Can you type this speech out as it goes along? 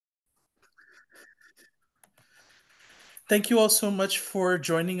Thank you all so much for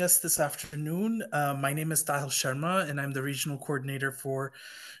joining us this afternoon. My name is Tahil Sharma, and I'm the Regional Coordinator for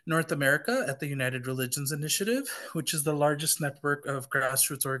North America at the United Religions Initiative, which is the largest network of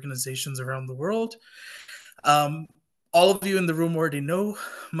grassroots organizations around the world. Um, all of you in the room already know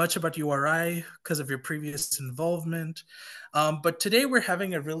much about URI because of your previous involvement. But today we're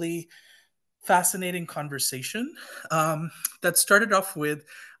having a really fascinating conversation that started off with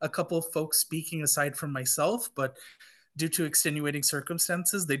a couple of folks speaking aside from myself, but due to extenuating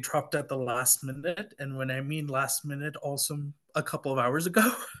circumstances, they dropped at the last minute. And when I mean last minute, also a couple of hours ago.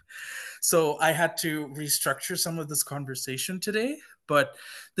 So I had to restructure some of this conversation today. But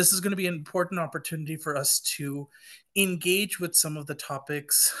this is going to be an important opportunity for us to engage with some of the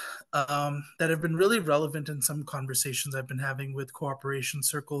topics that have been really relevant in some conversations I've been having with cooperation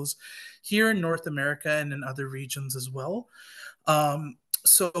circles here in North America and in other regions as well.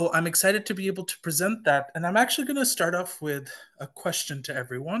 So I'm excited to be able to present that. And I'm actually going to start off with a question to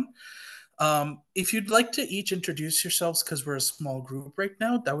everyone. If you'd like to each introduce yourselves, because we're a small group right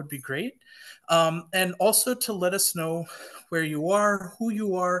now, that would be great. And also to let us know where you are, who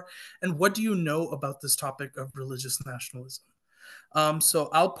you are, and what do you know about this topic of religious nationalism. So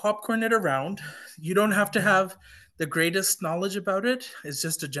I'll popcorn it around. You don't have to have the greatest knowledge about it. It's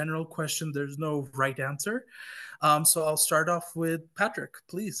just a general question. There's no right answer. So I'll start off with Patrick,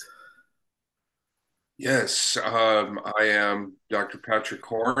 please. Yes, I am Dr. Patrick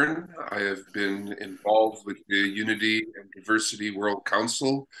Horn. I have been involved with the Unity and Diversity World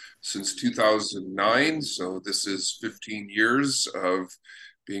Council since 2009. So this is 15 years of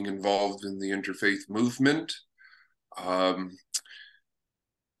being involved in the interfaith movement. Um,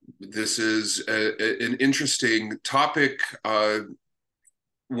 this is an interesting topic.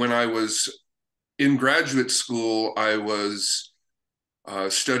 When I was in graduate school, I was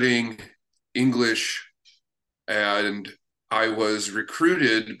studying English, and I was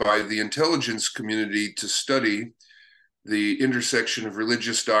recruited by the intelligence community to study the intersection of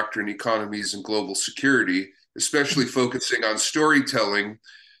religious doctrine, economies, and global security, especially focusing on storytelling,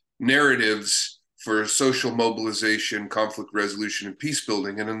 narratives for social mobilization, conflict resolution, and peace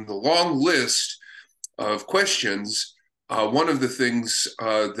building. And in the long list of questions, one of the things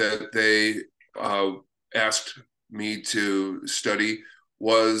that they asked me to study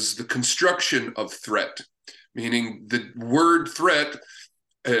was the construction of threat, meaning the word threat,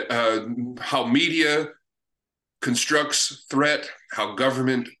 how media constructs threat, how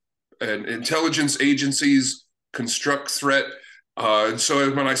government and intelligence agencies construct threat. And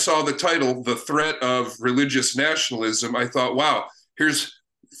so when I saw the title, The Threat of Religious Nationalism, I thought, wow, here's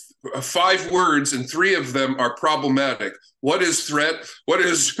 5 words and 3 of them are problematic. What is threat? What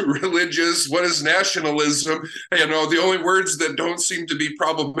is religious? What is nationalism? You know, the only words that don't seem to be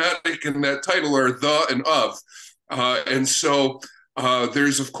problematic in that title are the and of. And so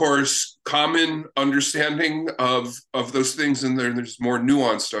there's, of course, common understanding of those things, and there's more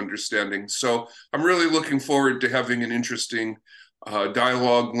nuanced understanding. So I'm really looking forward to having an interesting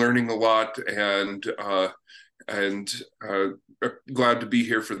dialogue, learning a lot, and glad to be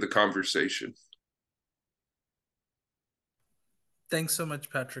here for the conversation. Thanks so much,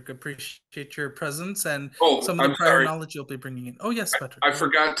 Patrick. Appreciate your presence and Oh, some of the I'm prior sorry. knowledge you'll be bringing in. Oh, yes, Patrick. I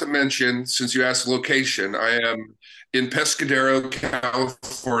forgot to mention, since you asked location, I am in Pescadero,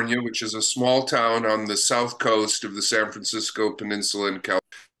 California, which is a small town on the south coast of the San Francisco Peninsula in California.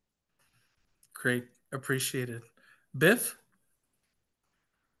 Great. Appreciate it. Biff?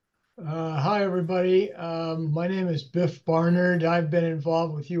 Hi, everybody. My name is Biff Barnard. I've been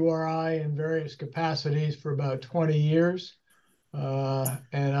involved with URI in various capacities for about 20 years,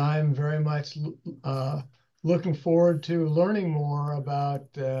 and I'm very much looking forward to learning more about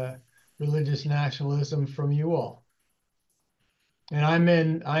religious nationalism from you all. And I'm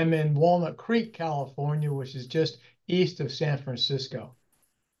in Walnut Creek, California, which is just east of San Francisco.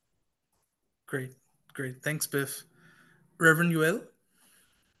 Great. Great. Thanks, Biff. Reverend Yuel?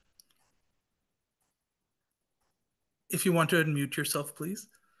 If you want to unmute yourself, please.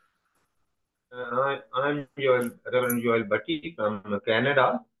 I'm Reverend Joel Bhatti from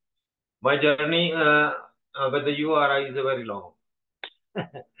Canada. My journey with the URI is very long.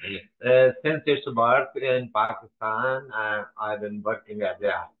 Since its birth in Pakistan, I've been working as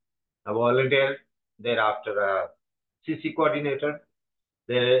a volunteer, thereafter a CC coordinator,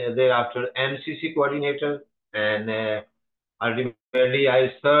 thereafter MCC coordinator, and ultimately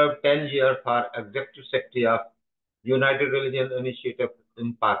I served 10 years for Executive Secretary of United Religion Initiative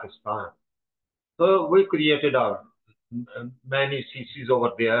in Pakistan. So we created many CCs over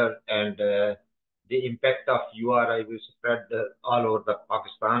there, and the impact of URI will spread all over the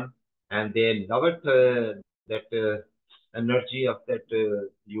Pakistan, and they love it that energy of that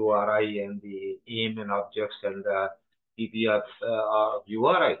URI and the aim and objects and the PPF of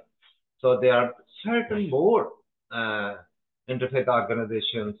URI. So there are certain more interfaith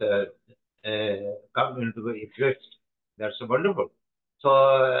organizations come into exist. That's wonderful.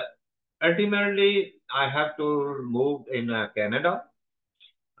 So ultimately, I have to move in Canada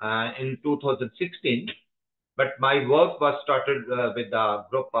in 2016. But my work was started with a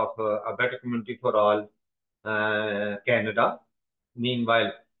group of A Better Community for All Canada.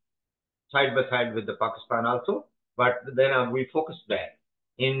 Meanwhile, side by side with the Pakistan also. But then we focused there.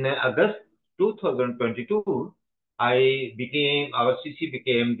 In August 2022, our CC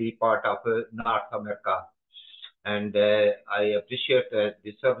became the part of North America. And I appreciate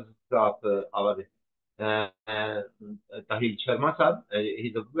the services of our Tahil Sharma Sahab.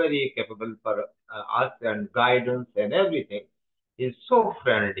 He's a very capable for us and guidance and everything. He's so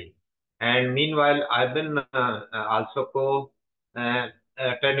friendly. And meanwhile, I've been also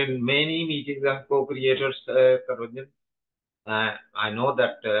attended many meetings of co-creators, Karanjan. I know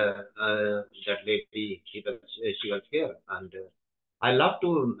that that lady, she was here, and I love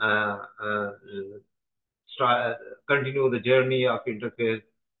to continue the journey of interfaith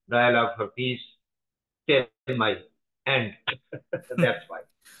dialogue for peace till my end. That's why.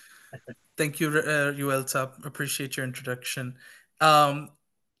 Thank you, Yuel Saab. Appreciate your introduction.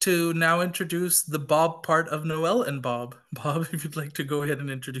 To now introduce the Bob part of Noel and Bob. Bob, if you'd like to go ahead and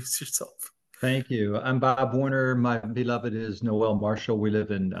introduce yourself. Thank you. I'm Bob Warner. My beloved is Noel Marshall. We live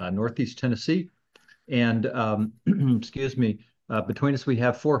in Northeast Tennessee. And excuse me, between us, we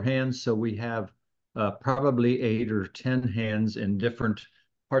have 4 hands. So we have probably 8 or 10 hands in different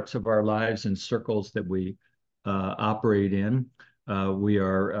parts of our lives and circles that we operate in. We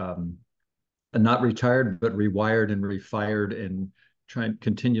are not retired, but rewired and refired, and trying to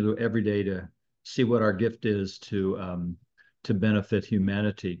continue every day to see what our gift is to benefit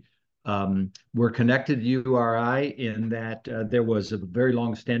humanity. We're connected to URI in that there was a very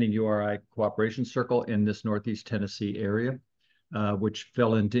long-standing URI cooperation circle in this Northeast Tennessee area, which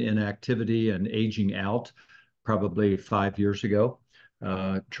fell into inactivity and aging out probably 5 years ago.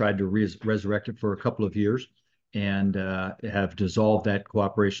 Tried to resurrect it for a couple of years, and have dissolved that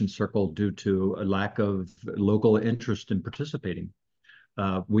cooperation circle due to a lack of local interest in participating.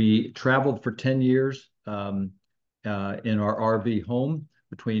 We traveled for 10 years in our RV home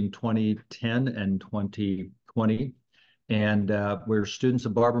between 2010 and 2020. And we're students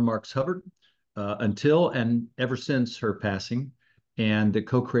of Barbara Marx Hubbard until and ever since her passing. And the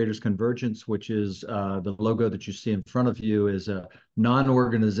Co-Creators Convergence, which is the logo that you see in front of you, is a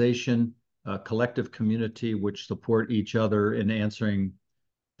non-organization, collective community which support each other in answering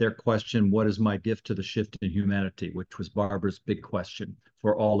their question, what is my gift to the shift in humanity, which was Barbara's big question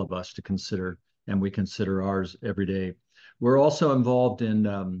for all of us to consider, and we consider ours every day. We're also involved in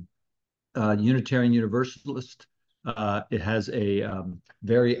Unitarian Universalist. It has a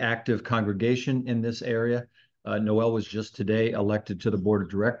very active congregation in this area. Noel was just today elected to the board of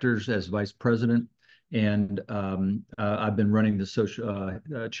directors as vice president, and I've been running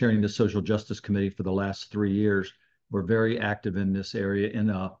the chairing the social justice committee for the last 3 years. We're very active in this area in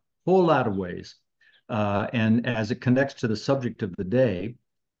a whole lot of ways. And as it connects to the subject of the day,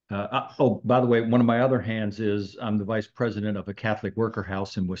 oh, by the way, one of my other hands is I'm the vice president of a Catholic worker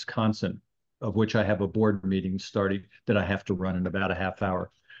house in Wisconsin, of which I have a board meeting starting that I have to run in about a half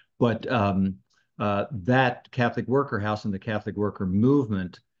hour. But that Catholic worker house and the Catholic worker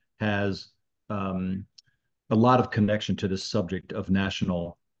movement has a lot of connection to this subject of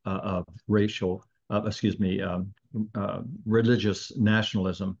national, religious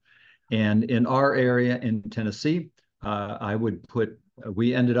nationalism. And in our area in Tennessee, I would put,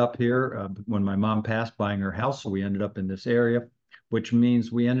 we ended up here when my mom passed, buying her house. So we ended up in this area, which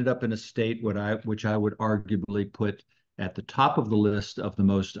means we ended up in a state which I would arguably put at the top of the list of the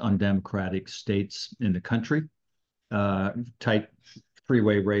most undemocratic states in the country. Tight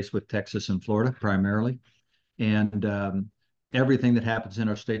freeway race with Texas and Florida primarily. And everything that happens in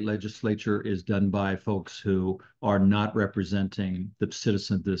our state legislature is done by folks who are not representing the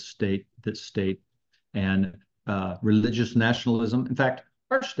citizens of this state, and religious nationalism. In fact,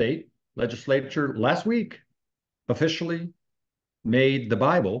 our state legislature last week officially made the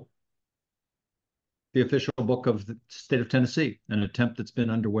Bible the official book of the state of Tennessee, an attempt that's been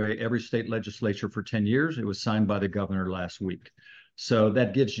underway every state legislature for 10 years. It was signed by the governor last week. So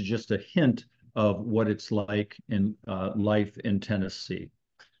that gives you just a hint of what it's like in life in Tennessee.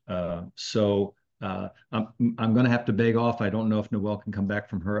 I'm going to have to beg off. I don't know if Noelle can come back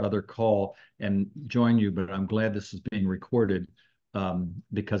from her other call and join you, but I'm glad this is being recorded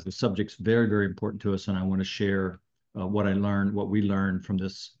because the subject's very, very important to us, and I want to share what we learned from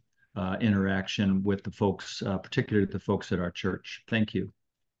this interaction with the folks, particularly the folks at our church. Thank you.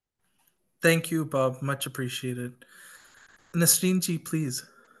 Thank you, Bob. Much apprecited. Nasreen ji, please.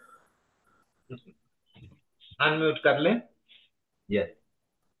 Unmute कर लें. Yes.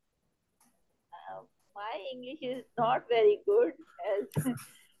 My English is not very good as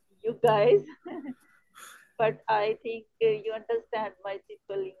you guys, but I think you understand my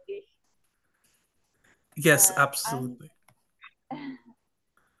simple English. Yes, absolutely.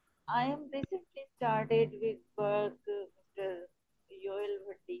 I am recently started with work, Mr. Yoel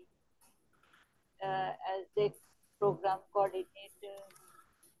Bhatti, as the program coordinator,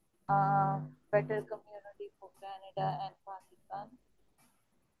 Better Community for Canada and Pakistan.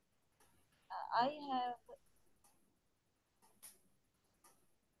 I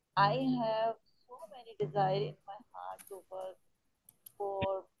have so many desires in my heart to work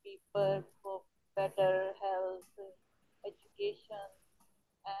for people, for better health, education,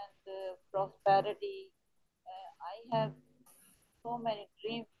 and prosperity. I have so many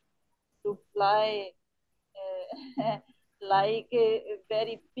dreams to fly like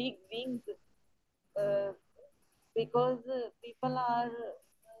very big wings because people are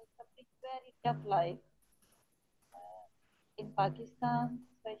suffering very tough life in Pakistan,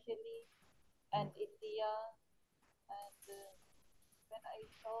 especially, and India. And when I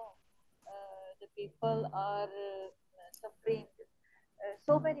saw the people are suffering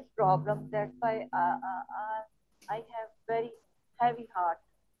so many problems, that's why I have very heavy heart,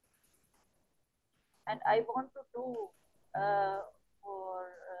 and I want to do for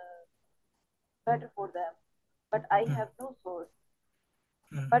better for them, but I have no source.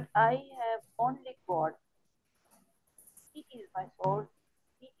 But I have only God. He is my source.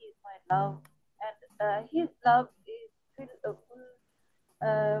 He is my love, and His love is full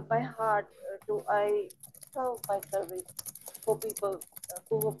my heart. Do I serve my service for people,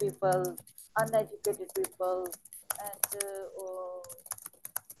 poor people, uneducated people, and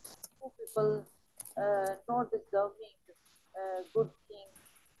poor people not deserving good things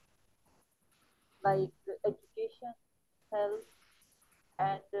like education, health,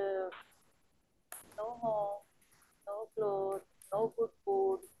 and no home, no clothes, no good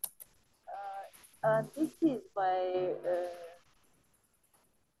food. This is my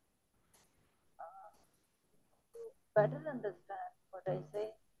to better understand what I say.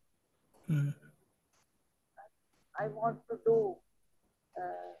 I want to do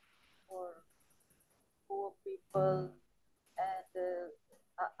for poor people, and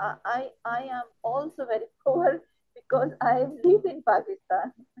I am also very poor because I live in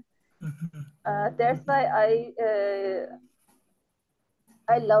Pakistan. That's why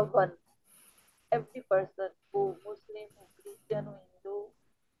I love every person, who Muslim, who Christian, who Hindu,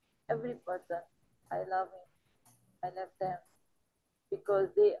 every person. I love him. I love them because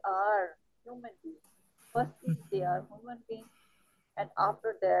they are human beings. Firstly, they are human beings, and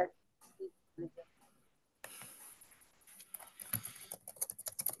after that, is religion.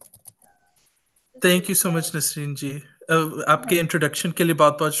 Thank you so much, Nasreen ji. आपके introduction के लिए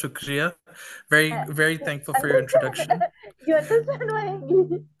बहुत बहुत शुक्रिया. Very thankful for your introduction. You understand my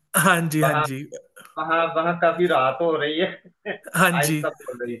English? हाँ जी, हाँ जी. वहाँ काफी रात हो रही है. हाँ जी. आहिस्ता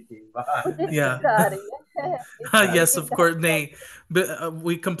बोल रही थी वहाँ. मुझे Yeah. नींद आ रही है. Yes, of course. Nay, but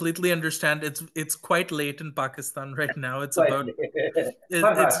we completely understand. It's quite late in Pakistan right now. It's about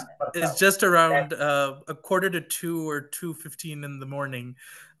it's it's just around a quarter to 2 or 2:15 in the morning.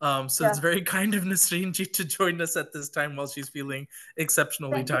 So it's very kind of Nasreen ji to join us at this time while she's feeling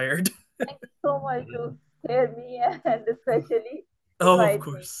exceptionally tired. Thank you so much to hear me and especially Oh, of invite me.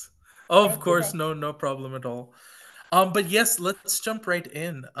 course. Of course, Thank no problem at all. But yes, let's jump right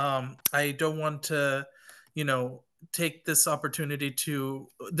in. I don't want to, take this opportunity to.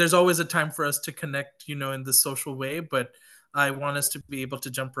 There's always a time for us to connect, in the social way, but I want us to be able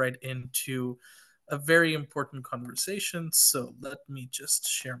to jump right into a very important conversation. So let me just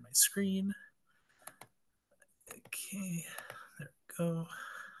share my screen. Okay, there we go.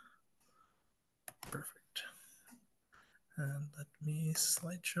 Perfect. And let me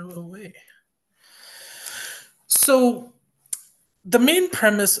slideshow away. So the main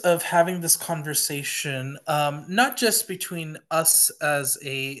premise of having this conversation, not just between us as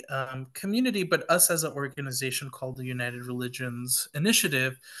a community, but us as an organization called the United Religions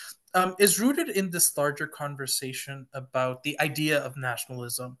Initiative, is rooted in this larger conversation about the idea of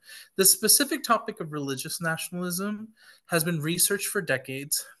nationalism. The specific topic of religious nationalism has been researched for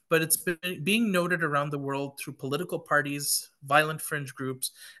decades but it's been being noted around the world through political parties, violent fringe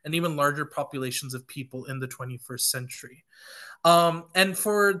groups, and even larger populations of people in the 21st century. And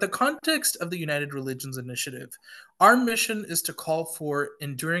for the context of the United Religions Initiative, our mission is to call for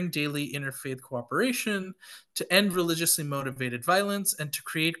enduring daily interfaith cooperation, to end religiously motivated violence, and to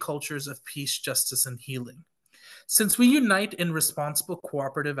create cultures of peace, justice, and healing. Since we unite in responsible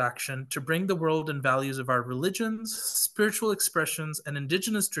cooperative action to bring the world and values of our religions, spiritual expressions, and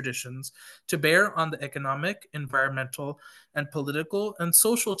indigenous traditions to bear on the economic, environmental, and political and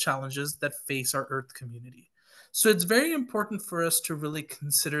social challenges that face our Earth community. So it's very important for us to really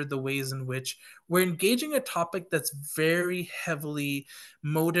consider the ways in which we're engaging a topic that's very heavily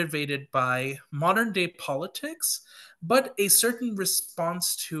motivated by modern day politics, but a certain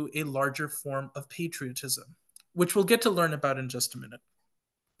response to a larger form of patriotism, which we'll get to learn about in just a minute.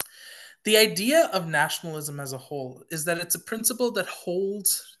 The idea of nationalism as a whole is that it's a principle that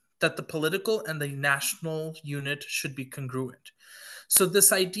holds that the political and the national unit should be congruent. So,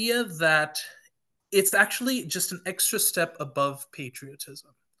 this idea that it's actually just an extra step above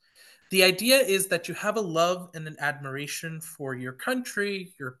patriotism. The idea is that you have a love and an admiration for your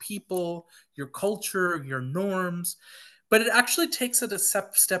country, your people, your culture, your norms, but it actually takes it a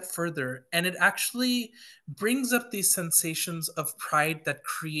step further, and it actually brings up these sensations of pride that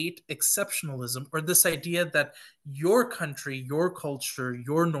create exceptionalism, or this idea that your country, your culture,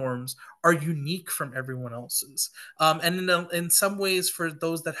 your norms are unique from everyone else's. And in some ways, for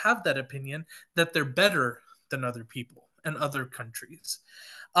those that have that opinion, that they're better than other people and other countries.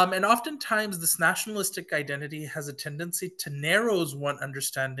 And oftentimes, this nationalistic identity has a tendency to narrows one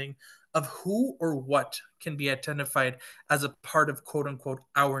understanding of who or what can be identified as a part of quote unquote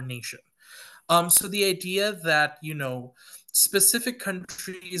our nation. So the idea that, specific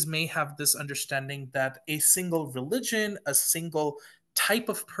countries may have this understanding that a single religion, a single type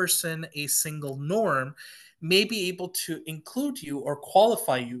of person, a single norm may be able to include you or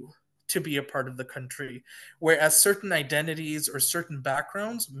qualify you to be a part of the country, whereas certain identities or certain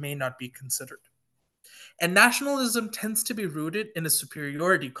backgrounds may not be considered. And nationalism tends to be rooted in a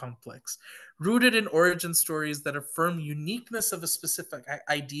superiority complex, rooted in origin stories that affirm uniqueness of a specific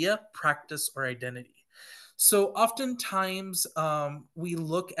idea, practice, or identity. So oftentimes we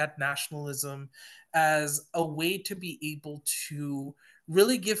look at nationalism as a way to be able to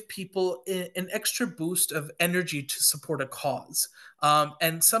really give people an extra boost of energy to support a cause.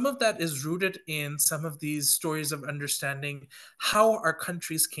 And some of that is rooted in some of these stories of understanding how our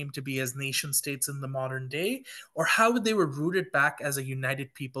countries came to be as nation states in the modern day, or how they were rooted back as a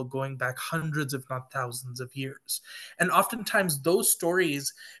united people going back hundreds, if not thousands of years. And oftentimes those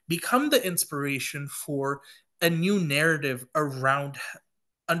stories become the inspiration for a new narrative around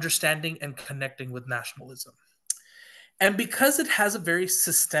understanding and connecting with nationalism. And because it has a very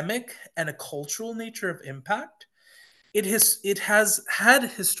systemic and a cultural nature of impact, it has had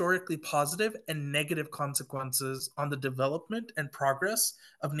historically positive and negative consequences on the development and progress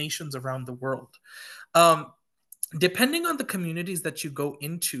of nations around the world. Um, Depending on the communities that you go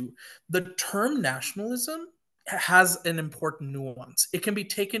into, the term nationalism has an important nuance. It can be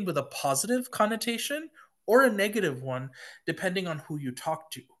taken with a positive connotation or a negative one, depending on who you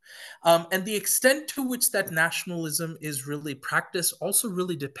talk to. And the extent to which that nationalism is really practiced also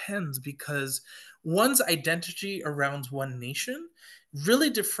really depends, because one's identity around one nation really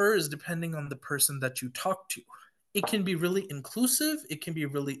differs depending on the person that you talk to. It can be really inclusive, it can be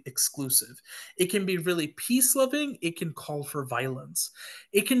really exclusive, it can be really peace loving, it can call for violence,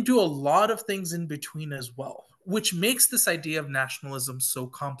 it can do a lot of things in between as well, which makes this idea of nationalism so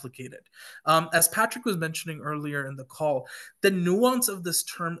complicated. As Patrick was mentioning earlier in the call, the nuance of this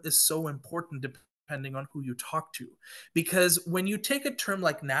term is so important depending on who you talk to. Because when you take a term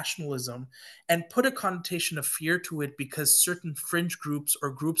like nationalism and put a connotation of fear to it because certain fringe groups or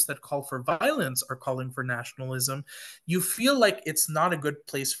groups that call for violence are calling for nationalism, you feel like it's not a good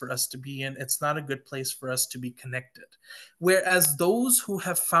place for us to be in. It's not a good place for us to be connected. Whereas those who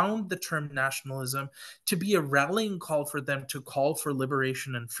have found the term nationalism to be a rallying call for them to call for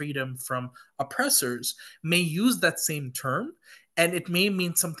liberation and freedom from oppressors may use that same term, and it may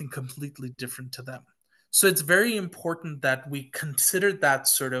mean something completely different to them. So it's very important that we consider that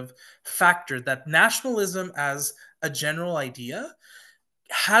sort of factor, that nationalism as a general idea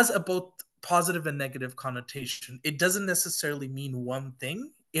has a both positive and negative connotation. It doesn't necessarily mean one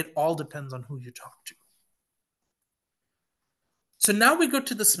thing. It all depends on who you talk to. So now we go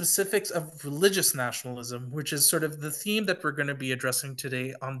to the specifics of religious nationalism, which is sort of the theme that we're going to be addressing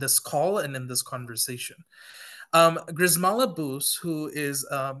today on this call and in this conversation. Grismala Bose, who is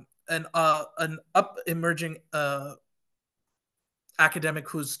an up emerging academic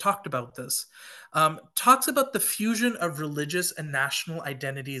who's talked about this, talks about the fusion of religious and national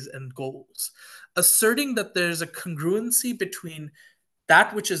identities and goals, asserting that there's a congruency between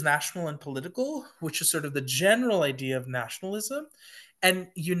that which is national and political, which is sort of the general idea of nationalism, and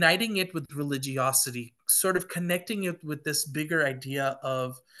uniting it with religiosity, sort of connecting it with this bigger idea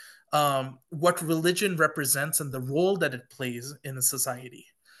of what religion represents and the role that it plays in a society.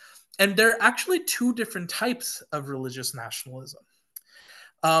 And there are actually two different types of religious nationalism.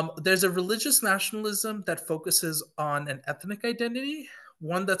 There's a religious nationalism that focuses on an ethnic identity,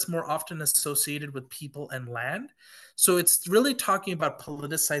 one that's more often associated with people and land. So it's really talking about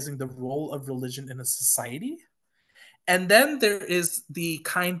politicizing the role of religion in a society. And then there is the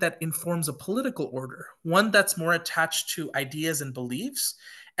kind that informs a political order, one that's more attached to ideas and beliefs,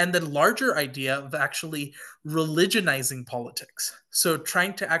 and the larger idea of actually religionizing politics. So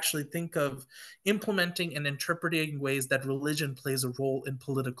trying to actually think of implementing and interpreting ways that religion plays a role in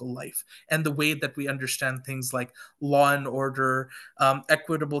political life and the way that we understand things like law and order,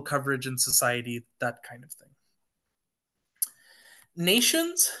 equitable coverage in society, that kind of thing.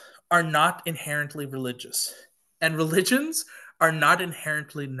 Nations are not inherently religious, and religions are not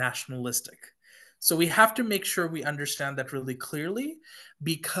inherently nationalistic. So we have to make sure we understand that really clearly,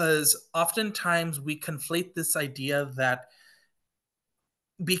 because oftentimes we conflate this idea that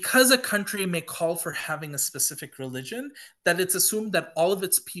because a country may call for having a specific religion, that it's assumed that all of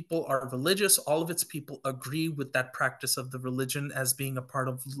its people are religious, all of its people agree with that practice of the religion as being a part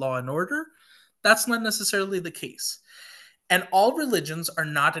of law and order. That's not necessarily the case. And all religions are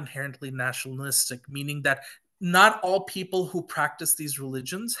not inherently nationalistic, meaning that not all people who practice these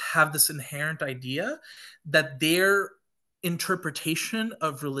religions have this inherent idea that their interpretation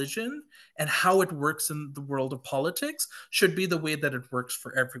of religion and how it works in the world of politics should be the way that it works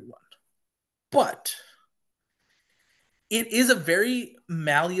for everyone. But it is a very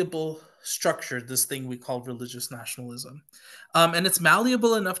malleable structure, this thing we call religious nationalism. And it's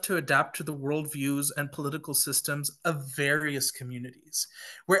malleable enough to adapt to the worldviews and political systems of various communities.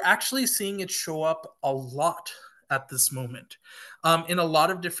 We're actually seeing it show up a lot at this moment in a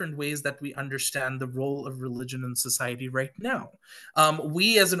lot of different ways that we understand the role of religion in society right now.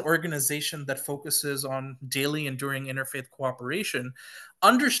 We, as an organization that focuses on daily enduring interfaith cooperation,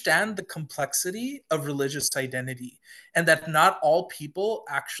 understand the complexity of religious identity and that not all people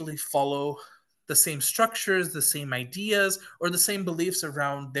actually follow the same structures, the same ideas, or the same beliefs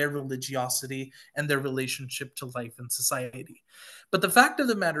around their religiosity and their relationship to life and society. But the fact of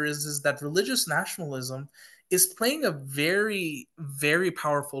the matter is that religious nationalism is playing a very, very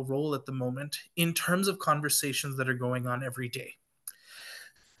powerful role at the moment in terms of conversations that are going on every day.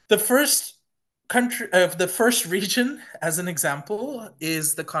 The first the first region, as an example,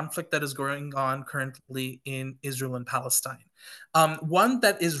 is the conflict that is going on currently in Israel and Palestine. One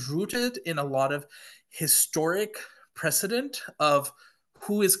that is rooted in a lot of historic precedent of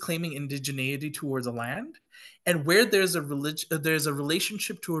who is claiming indigeneity towards a land, and where there's a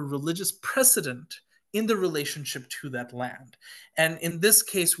relationship to a religious precedent in the relationship to that land. And in this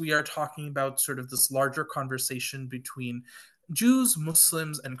case, we are talking about sort of this larger conversation between Jews,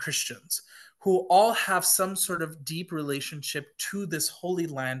 Muslims, and Christians, who all have some sort of deep relationship to this holy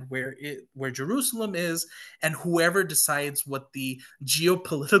land where Jerusalem is, and whoever decides what the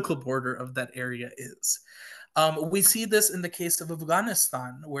geopolitical border of that area is. We see this in the case of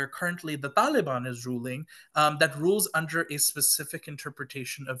Afghanistan, where currently the Taliban is ruling, that rules under a specific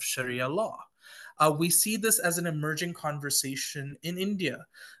interpretation of Sharia law. We see this as an emerging conversation in India,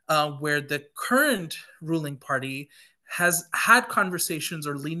 where the current ruling party has had conversations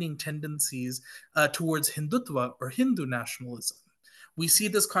or leaning tendencies towards Hindutva or Hindu nationalism. We see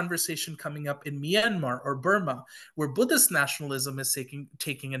this conversation coming up in Myanmar or Burma, where Buddhist nationalism is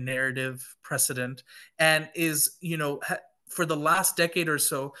taking a narrative precedent and is, for the last decade or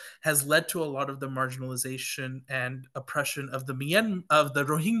so, has led to a lot of the marginalization and oppression of the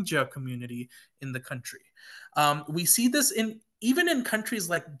Rohingya community in the country. We see this even in countries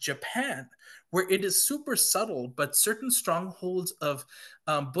like Japan, where it is super subtle, but certain strongholds of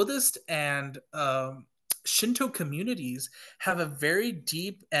Buddhist and Shinto communities have a very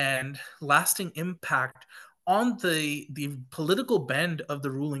deep and lasting impact on the political bend of the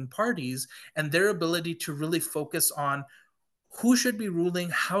ruling parties and their ability to really focus on who should be ruling,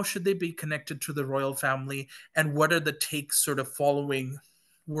 how should they be connected to the royal family, and what are the takes sort of following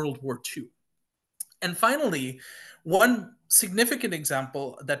World War II. And finally, one significant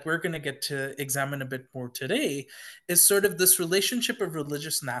example that we're going to get to examine a bit more today is sort of this relationship of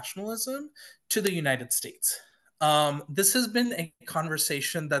religious nationalism to the United States. This has been a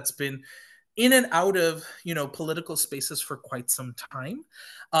conversation that's been in and out of, political spaces for quite some time.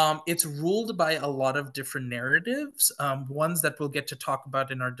 It's ruled by a lot of different narratives, ones that we'll get to talk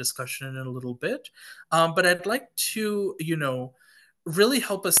about in our discussion in a little bit. But I'd like to, really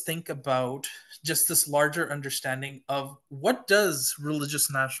help us think about just this larger understanding of what does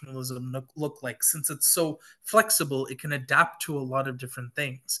religious nationalism look like, since it's so flexible, it can adapt to a lot of different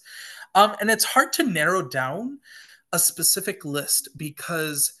things. And it's hard to narrow down a specific list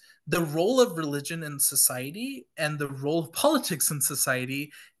because the role of religion in society and the role of politics in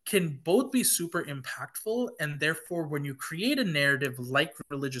society can both be super impactful. And therefore, when you create a narrative like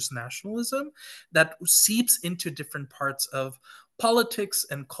religious nationalism that seeps into different parts of politics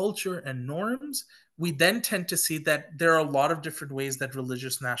and culture and norms, we then tend to see that there are a lot of different ways that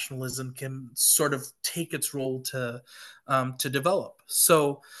religious nationalism can sort of take its role to develop.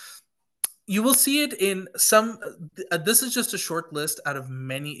 So you will see it in some. This is just a short list out of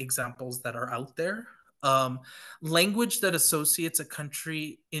many examples that are out there. Um, Language that associates a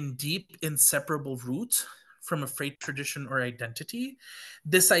country in deep, inseparable roots from a faith tradition or identity.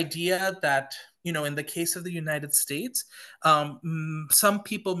 This idea that, in the case of the United States, some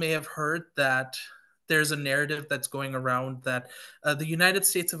people may have heard that there's a narrative that's going around that the United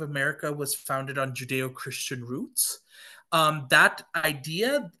States of America was founded on Judeo Christian roots. That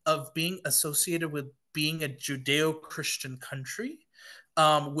idea of being associated with being a Judeo Christian country,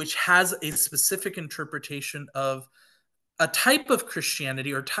 which has a specific interpretation of a type of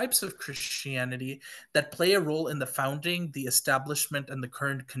Christianity or types of Christianity that play a role in the founding, the establishment, and the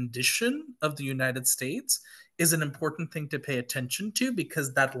current condition of the United States is an important thing to pay attention to,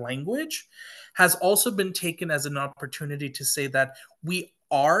 because that language has also been taken as an opportunity to say that we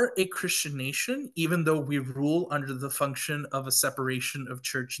are a Christian nation, even though we rule under the function of a separation of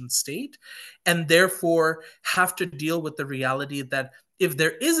church and state, and therefore have to deal with the reality that if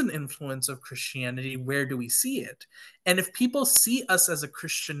there is an influence of Christianity, where do we see it? And if people see us as a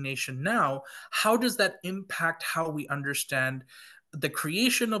Christian nation now, how does that impact how we understand the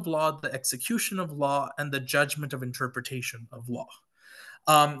creation of law, the execution of law, and the judgment of interpretation of law?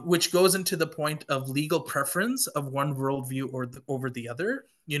 Which goes into the point of legal preference of one worldview over the other.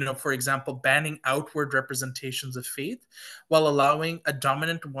 For example, banning outward representations of faith while allowing a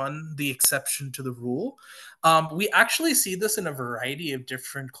dominant one the exception to the rule. We actually see this in a variety of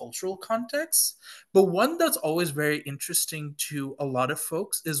different cultural contexts, but one that's always very interesting to a lot of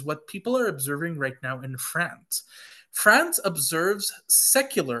folks is what people are observing right now in France. France observes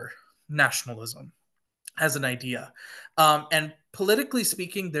secular nationalism as an idea. And politically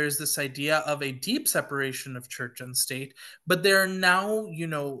speaking, there's this idea of a deep separation of church and state, but there's now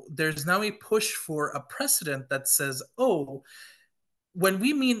a push for a precedent that says, oh, when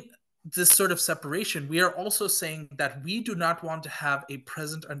we mean this sort of separation, we are also saying that we do not want to have a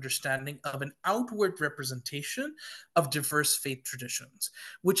present understanding of an outward representation of diverse faith traditions,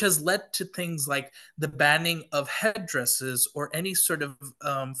 which has led to things like the banning of headdresses or any sort of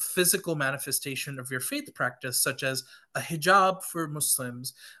physical manifestation of your faith practice, such as a hijab for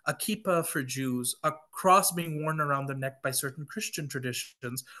Muslims, a kippah for Jews, a cross being worn around the neck by certain Christian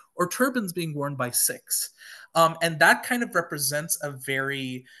traditions, or turbans being worn by Sikhs. And that kind of represents a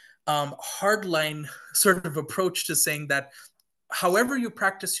very hardline sort of approach to saying that however you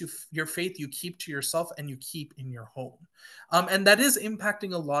practice your faith, you keep to yourself and you keep in your home. And that is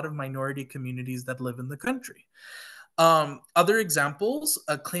impacting a lot of minority communities that live in the country. Other examples,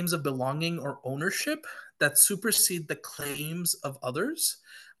 claims of belonging or ownership that supersede the claims of others.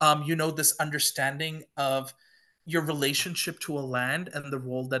 This understanding of your relationship to a land and the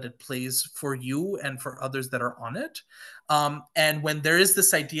role that it plays for you and for others that are on it. And when there is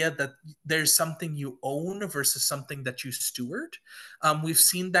this idea that there's something you own versus something that you steward, we've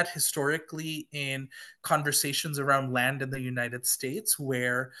seen that historically in conversations around land in the United States,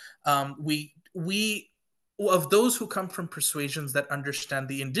 where we of those who come from persuasions that understand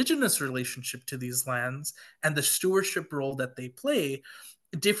the indigenous relationship to these lands and the stewardship role that they play,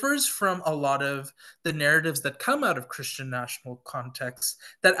 differs from a lot of the narratives that come out of Christian national contexts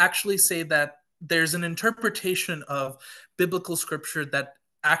that actually say that there's an interpretation of biblical scripture that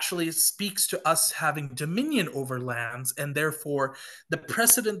actually speaks to us having dominion over lands, and therefore the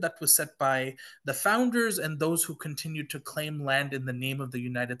precedent that was set by the founders and those who continue to claim land in the name of the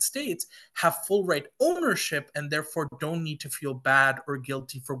United States have full right ownership and therefore don't need to feel bad or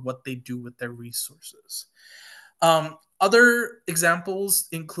guilty for what they do with their resources. Other examples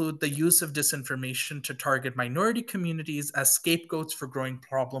include the use of disinformation to target minority communities as scapegoats for growing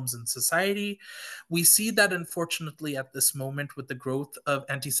problems in society. We see that, unfortunately, at this moment with the growth of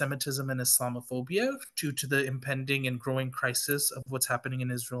anti-Semitism and Islamophobia due to the impending and growing crisis of what's happening in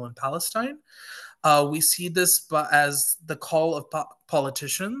Israel and Palestine. We see this as the call of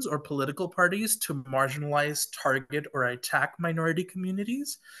politicians or political parties to marginalize, target, or attack minority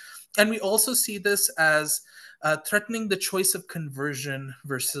communities. And we also see this as threatening the choice of conversion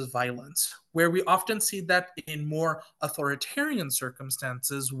versus violence, where we often see that in more authoritarian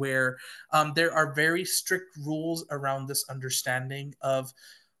circumstances where there are very strict rules around this understanding of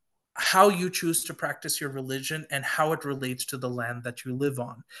how you choose to practice your religion and how it relates to the land that you live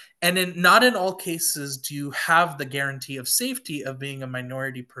on. And not in all cases do you have the guarantee of safety of being a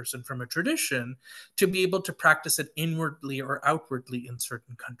minority person from a tradition to be able to practice it inwardly or outwardly in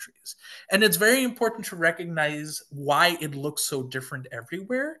certain countries. And it's very important to recognize why it looks so different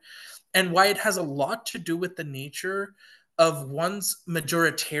everywhere and why it has a lot to do with the nature of one's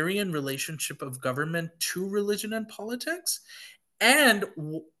majoritarian relationship of government to religion and politics, and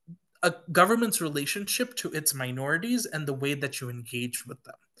a government's relationship to its minorities and the way that you engage with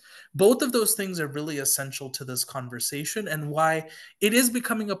them. Both of those things are really essential to this conversation and why it is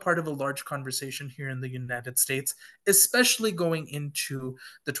becoming a part of a large conversation here in the United States, especially going into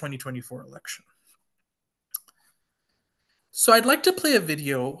the 2024 election. So I'd like to play a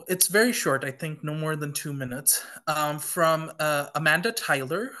video. It's very short, I think no more than 2 minutes, from Amanda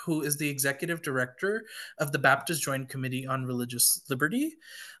Tyler, who is the executive director of the Baptist Joint Committee on Religious Liberty.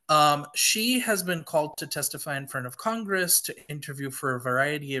 She has been called to testify in front of Congress, to interview for a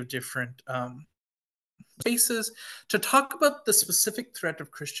variety of different spaces, to talk about the specific threat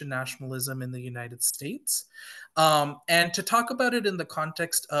of Christian nationalism in the United States, and to talk about it in the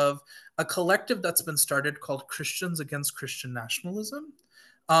context of a collective that's been started called Christians Against Christian Nationalism.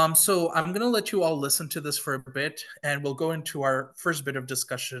 So I'm going to let you all listen to this for a bit, and we'll go into our first bit of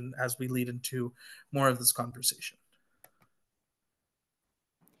discussion as we lead into more of this conversation.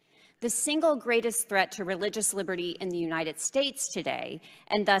 The single greatest threat to religious liberty in the United States today,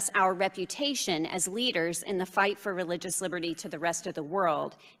 and thus our reputation as leaders in the fight for religious liberty to the rest of the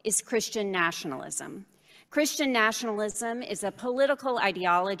world, is Christian nationalism. Christian nationalism is a political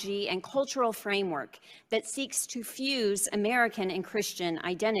ideology and cultural framework that seeks to fuse American and Christian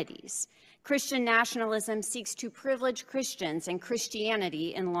identities. Christian nationalism seeks to privilege Christians and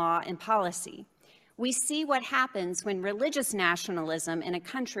Christianity in law and policy. We see what happens when religious nationalism in a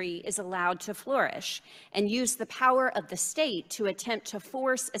country is allowed to flourish and use the power of the state to attempt to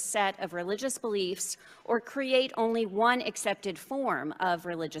force a set of religious beliefs or create only one accepted form of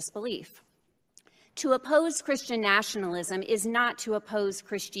religious belief. To oppose Christian nationalism is not to oppose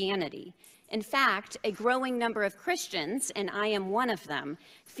Christianity. In fact, a growing number of Christians, and I am one of them,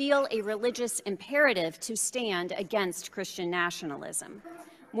 feel a religious imperative to stand against Christian nationalism.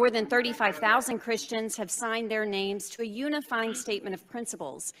 More than 35,000 Christians have signed their names to a unifying statement of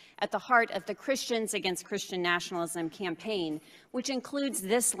principles at the heart of the Christians Against Christian Nationalism campaign, which includes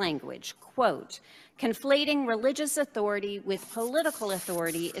this language, quote, "Conflating religious authority with political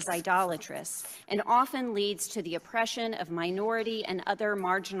authority is idolatrous and often leads to the oppression of minority and other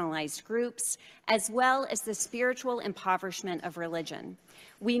marginalized groups, as well as the spiritual impoverishment of religion.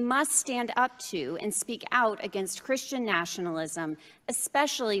 We must stand up to and speak out against Christian nationalism,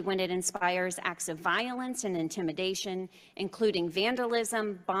 especially when it inspires acts of violence and intimidation, including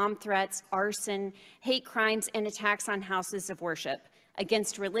vandalism, bomb threats, arson, hate crimes, and attacks on houses of worship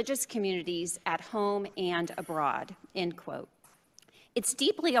against religious communities at home and abroad," end quote. It's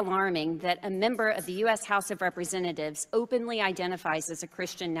deeply alarming that a member of the U.S. House of Representatives openly identifies as a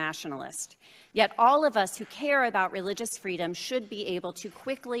Christian nationalist. Yet all of us who care about religious freedom should be able to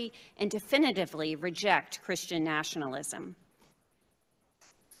quickly and definitively reject Christian nationalism.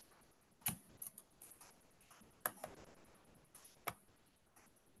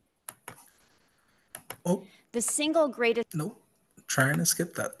 Oh, the single greatest... Nope, trying to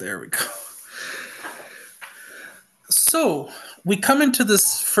skip that. There we go. So we come into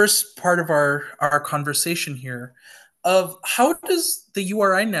this first part of our conversation here of how does the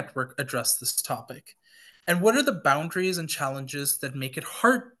URI network address this topic? And what are the boundaries and challenges that make it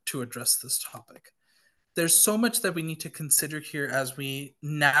hard to address this topic? There's so much that we need to consider here as we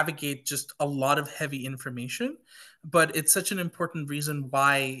navigate just a lot of heavy information, but it's such an important reason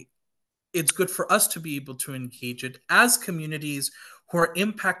why it's good for us to be able to engage it as communities who are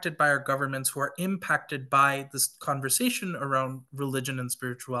impacted by our governments, who are impacted by this conversation around religion and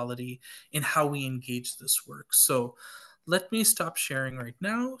spirituality in how we engage this work. So let me stop sharing right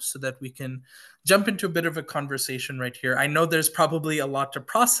now so that we can jump into a bit of a conversation right here. I know there's probably a lot to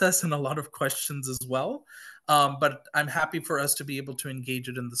process and a lot of questions as well, but I'm happy for us to be able to engage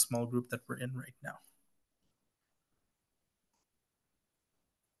it in the small group that we're in right now.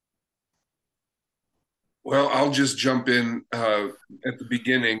 Well, I'll just jump in at the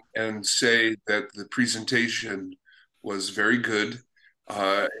beginning and say that the presentation was very good.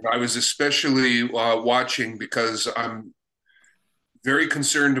 And I was especially watching because I'm very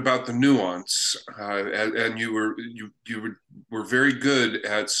concerned about the nuance, and you were very good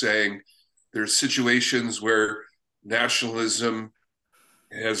at saying there's situations where nationalism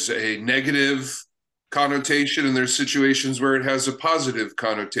has a negative connotation, and there's situations where it has a positive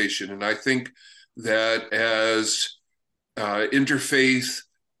connotation. And I think that as interfaith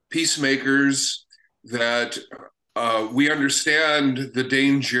peacemakers, that we understand the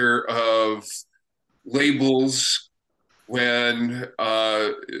danger of labels when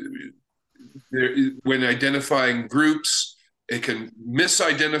when identifying groups. It can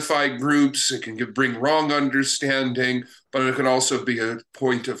misidentify groups. It can bring wrong understanding, but it can also be a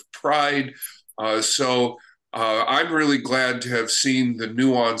point of pride. So I'm really glad to have seen the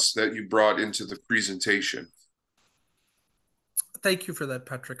nuance that you brought into the presentation. Thank you for that,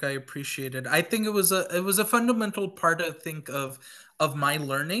 Patrick. I appreciate it. I think it was a fundamental part, I think, of my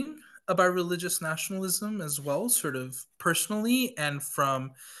learning about religious nationalism as well, sort of personally, and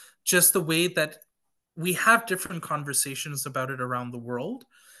from just the way that we have different conversations about it around the world,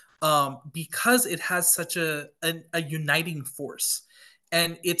 because it has such a uniting force.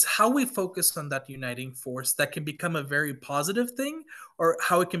 And it's how we focus on that uniting force that can become a very positive thing, or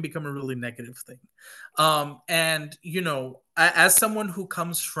how it can become a really negative thing. And, as someone who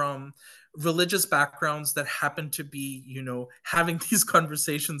comes from religious backgrounds that happen to be, having these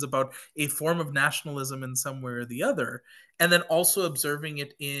conversations about a form of nationalism in some way or the other, and then also observing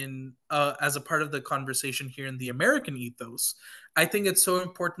it in as a part of the conversation here in the American ethos, I think it's so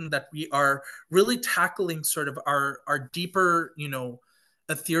important that we are really tackling sort of our deeper,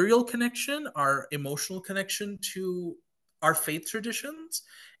 ethereal connection, our emotional connection to our faith traditions,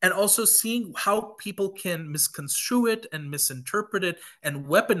 and also seeing how people can misconstrue it and misinterpret it and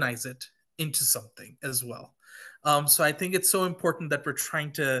weaponize it into something as well. So I think it's so important that we're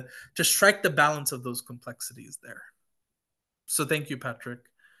trying to strike the balance of those complexities there. So thank you, Patrick.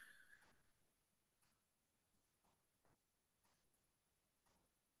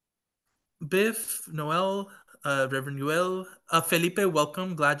 Biff, Noel, Reverend Yuel, Felipe,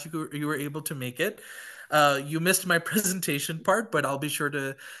 welcome. Glad you were able to make it. You missed my presentation part, but I'll be sure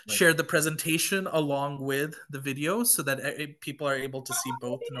to share the presentation along with the video so that people are able to see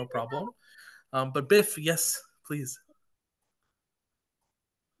both, no problem. But Biff, yes, please.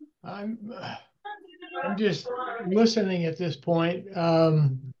 I'm just listening at this point.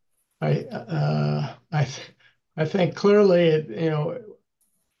 I think clearly,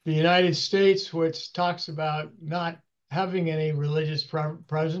 the United States, which talks about not having any religious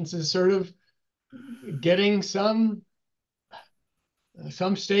presence, is sort of getting some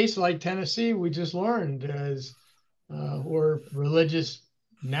states like Tennessee, we just learned, where religious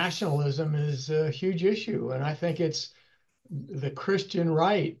nationalism is a huge issue. And I think it's the Christian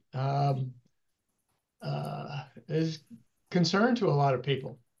right is concern to a lot of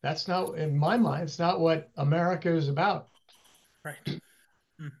people. That's not, in my mind, it's not what America is about. Right.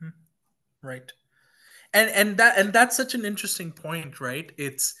 Mm-hmm. Right. And that's such an interesting point, right?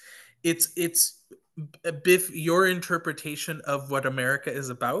 It's Biff, your interpretation of what America is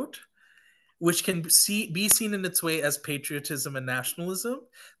about, which can be seen in its way as patriotism and nationalism,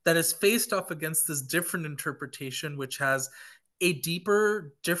 that is faced off against this different interpretation, which has a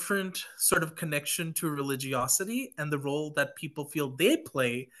deeper, different sort of connection to religiosity and the role that people feel they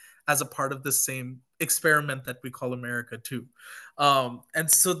play as a part of the same experiment that we call America too. And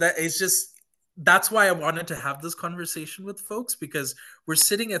so that's why I wanted to have this conversation with folks, because we're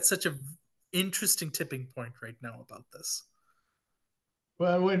sitting at such an interesting tipping point right now about this.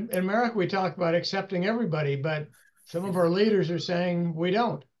 Well, in America, we talk about accepting everybody, but some of our leaders are saying we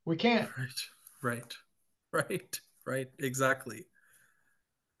don't, we can't. Right. Exactly.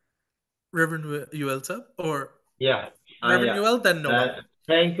 Reverend Yuelta, or Reverend Yuel, then Noel.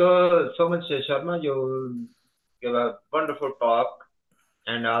 Thank you so much, Sharma. You gave a wonderful talk,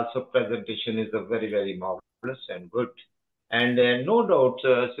 and also presentation is a very, very marvelous and good. And no doubt,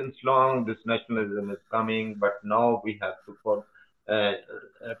 since long this nationalism is coming, but now we have to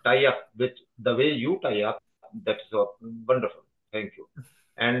tie up with the way you tie up. That is wonderful. Thank you.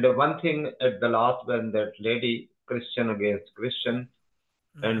 And one thing at the last, when that lady, Christian against Christian,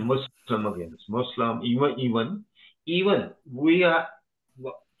 and Muslim against Muslim, even even we are,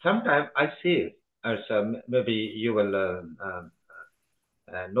 sometimes I say, as maybe you will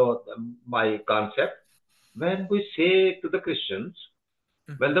know my concept, when we say to the Christians,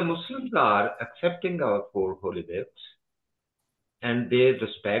 when the Muslims are accepting our four holy books and they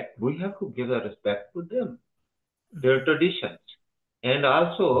respect, we have to give a respect to them, their traditions. And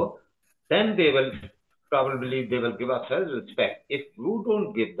also, then they will give us respect. If you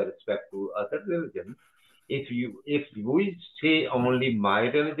don't give the respect to other religions, if we say only my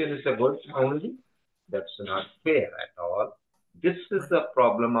religion is the good only, that's not fair at all. This is the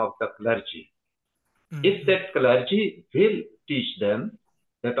problem of the clergy. If that clergy will teach them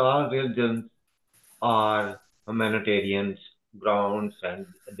that all religions are humanitarians, grounds, and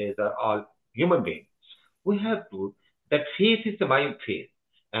these are all human beings, we have to, that faith is my faith,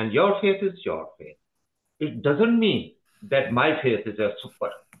 and your faith is your faith. It doesn't mean that my faith is a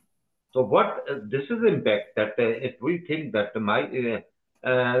super. So what this is impact that if we think that my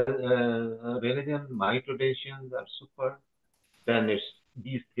religion, my traditions are super, then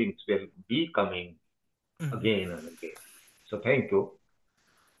these things will be coming again and again. So thank you.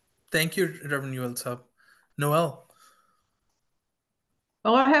 Thank you, Reverend Yuel Sab. Noel.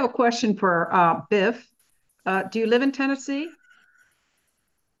 Well, I have a question for Biff. Do you live in Tennessee?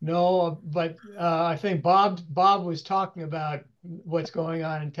 No, but I think Bob was talking about what's going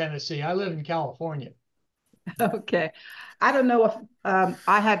on in Tennessee. I live in California. Okay. I don't know if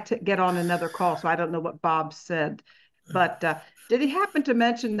I had to get on another call, so I don't know what Bob said. But did he happen to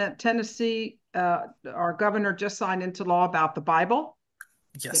mention that Tennessee, our governor just signed into law about the Bible?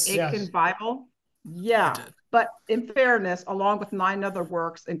 Yes. The Aiken Yes. Bible? Yeah. But in fairness, along with 9 other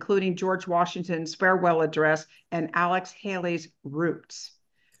works, including George Washington's farewell address and Alex Haley's Roots.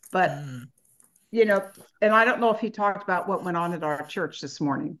 But, you know, and I don't know if he talked about what went on at our church this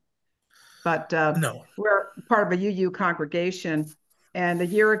morning. But No. we're part of a UU congregation. And a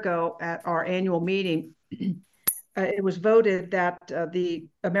year ago at our annual meeting, it was voted that the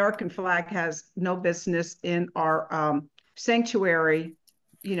American flag has no business in our sanctuary,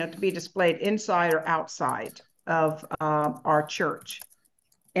 you know, to be displayed inside or outside of our church.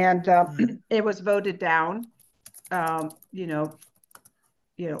 And it was voted down. You know,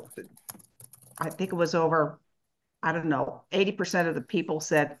 I think it was over, I don't know, 80% of the people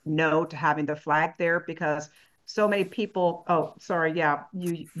said no to having the flag there because so many people,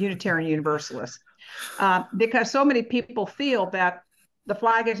 Unitarian Universalists, because so many people feel that the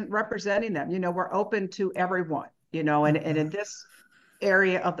flag isn't representing them. You know, we're open to everyone, you know, and in this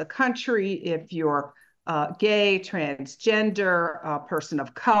area of the country, if you're gay, transgender, person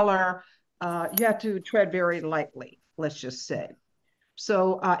of color, you have to tread very lightly, let's just say.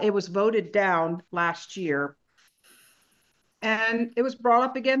 So it was voted down last year. And it was brought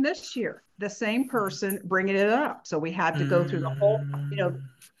up again this year, the same person bringing it up. So we had to go through the whole, you know,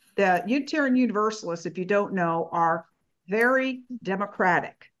 the Unitarian Universalists, if you don't know, are very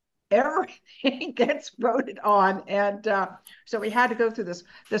democratic. Everything gets voted on. And so we had to go through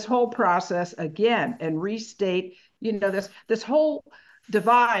this whole process again and restate, you know, this whole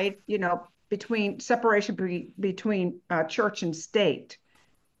divide, you know, between separation between church and state.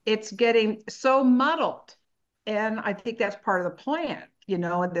 It's getting so muddled. And I think that's part of the plan, you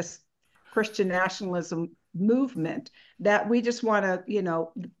know, in this Christian nationalism movement that we just want to, you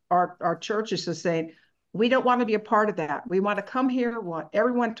know, our churches are saying, we don't want to be a part of that. We want to come here, want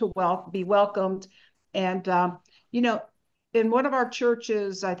everyone to be welcomed. And, you know, in one of our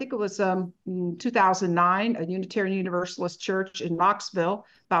churches, I think it was 2009, a Unitarian Universalist church in Knoxville,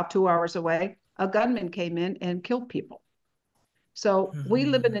 about 2 hours away, a gunman came in and killed people. So we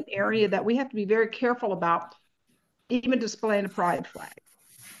live in an area that we have to be very careful about even displaying a pride flag,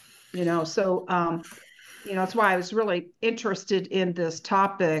 you know. So, you know, that's why I was really interested in this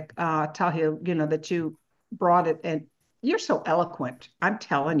topic, Tahil, you know, that you brought it. And you're so eloquent. I'm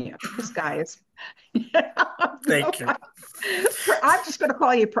telling you, this guy is. Thank you. I'm just going to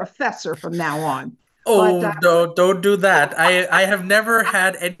call you professor from now on. Oh, but, no, don't do that. I have never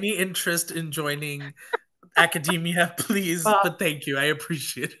had any interest in joining academia, please. But thank you. I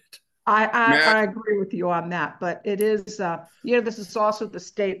appreciate it. I agree with you on that. But it is, you know, this is also the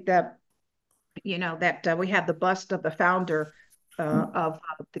state that, you know, that we have the bust of the founder of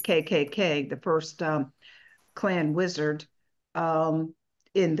the KKK, the first Klan wizard in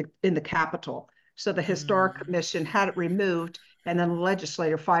the Capitol. So the Historic Commission had it removed, and then the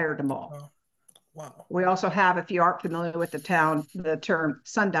legislature fired them all. Wow. We also have, if you aren't familiar with the term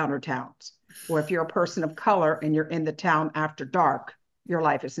sundowner towns, where if you're a person of color and you're in the town after dark, your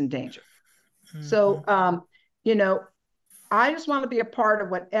life is in danger. So, you know, I just want to be a part of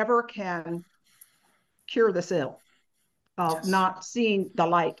whatever can cure this ill. of not seeing the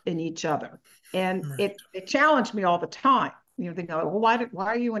light in each other. And Right. it challenged me all the time. They go, well, why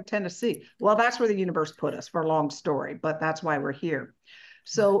are you in Tennessee? Well, that's where the universe put us, for a long story, but that's why we're here.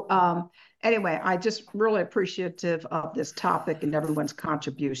 So anyway, I just really appreciative of this topic and everyone's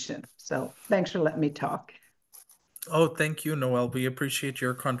contribution. So thanks for letting me talk. Oh, thank you, Noel. We appreciate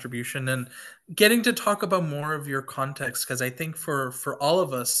your contribution and getting to talk about more of your context, because I think for all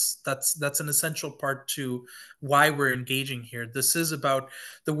of us, that's an essential part to why we're engaging here. This is about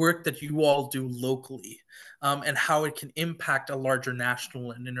the work that you all do locally, and how it can impact a larger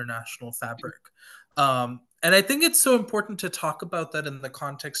national and international fabric. And I think it's so important to talk about that in the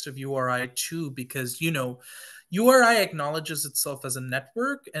context of URI too, because URI acknowledges itself as a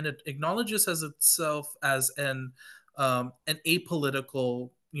network, and it acknowledges as itself as an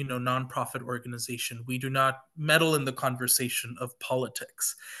apolitical, nonprofit organization. We do not meddle in the conversation of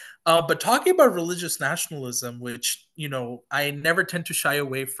politics. But talking about religious nationalism, which, I never tend to shy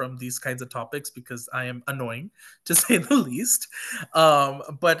away from these kinds of topics because I am annoying, to say the least.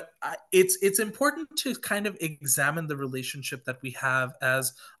 But it's important to kind of examine the relationship that we have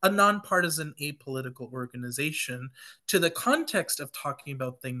as a nonpartisan, apolitical organization to the context of talking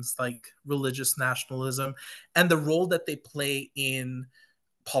about things like religious nationalism and the role that they play in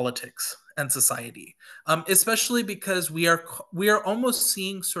politics and society, especially because we are almost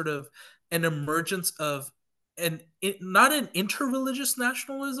seeing sort of an emergence of not an interreligious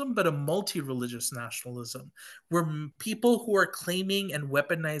nationalism, but a multi-religious nationalism, where people who are claiming and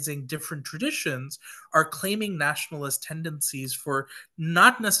weaponizing different traditions are claiming nationalist tendencies for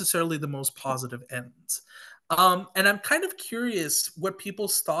not necessarily the most positive ends. And I'm kind of curious what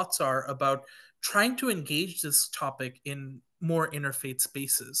people's thoughts are about trying to engage this topic in more interfaith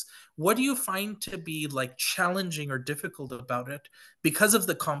spaces. What do you find to be like challenging or difficult about it because of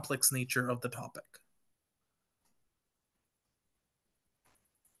the complex nature of the topic?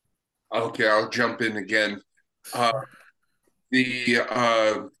 Okay, I'll jump in again. Uh, the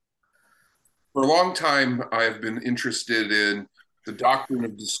For a long time, I've been interested in the doctrine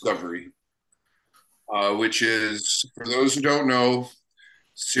of discovery, which is, for those who don't know,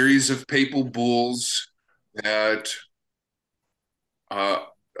 series of papal bulls that uh,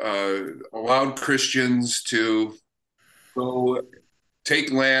 allowed Christians to go take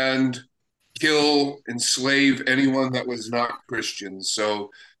land, kill, enslave anyone that was not Christian.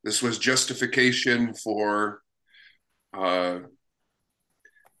 So this was justification for uh,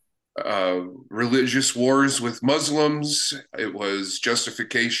 religious wars with Muslims. It was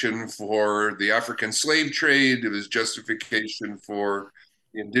justification for the African slave trade. It was justification for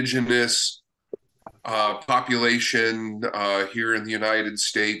the indigenous population here in the United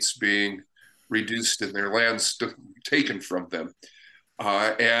States being reduced and their lands taken from them.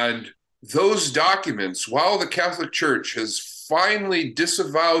 And those documents, while the Catholic Church has finally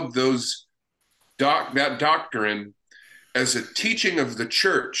disavowed that doctrine as a teaching of the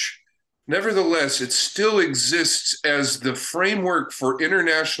church, nevertheless, it still exists as the framework for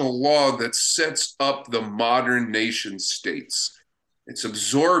international law that sets up the modern nation states. It's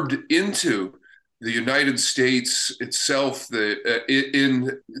absorbed into the United States itself,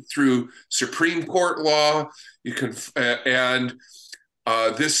 through Supreme Court law. You can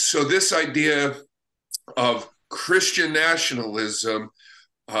this idea of Christian nationalism,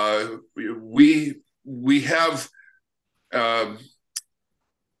 we have an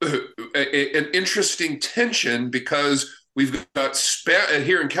interesting tension because we've got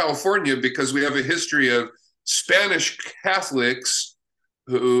here in California, because we have a history of Spanish Catholics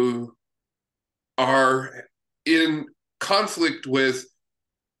who are in conflict with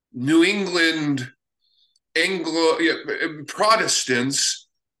New England Anglo Protestants,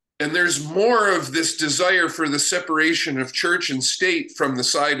 and there's more of this desire for the separation of church and state from the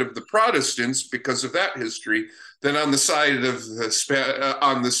side of the Protestants because of that history than on the side of the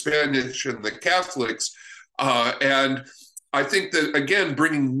Spanish and the Catholics. And I think that, again,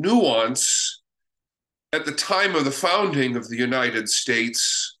 bringing nuance, at the time of the founding of the United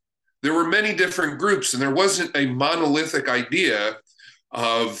States, there were many different groups, and there wasn't a monolithic idea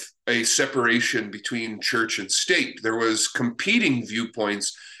of a separation between church and state. There was competing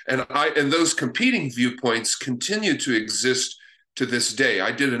viewpoints, and those competing viewpoints continue to exist to this day.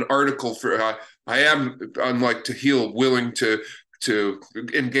 I did an article for I am, unlike Tahil, willing to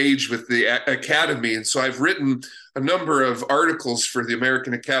engage with the Academy, and so I've written a number of articles for the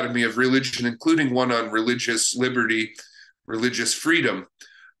American Academy of Religion, including one on religious liberty, religious freedom.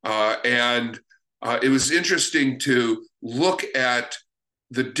 And it was interesting to look at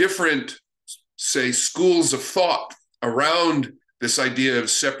the different, say, schools of thought around this idea of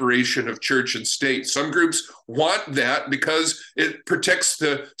separation of church and state. Some groups want that because it protects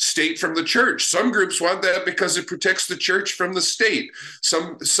the state from the church. Some groups want that because it protects the church from the state.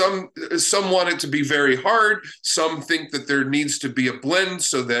 Some want it to be very hard. Some think that there needs to be a blend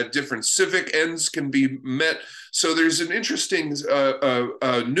so that different civic ends can be met. So there's an interesting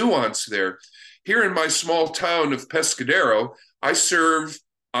nuance there. Here in my small town of Pescadero, I serve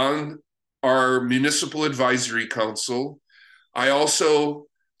on our municipal advisory council. I also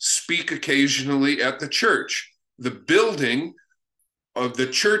speak occasionally at the church. The building of the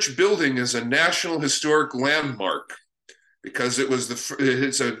church building is a National Historic Landmark because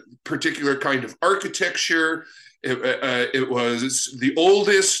it's a particular kind of architecture. It was the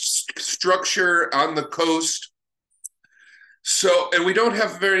oldest structure on the coast. So, and we don't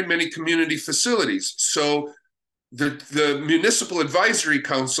have very many community facilities. So the Municipal Advisory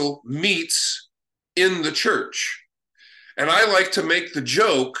Council meets in the church. And I like to make the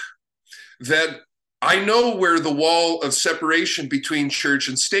joke that I know where the wall of separation between church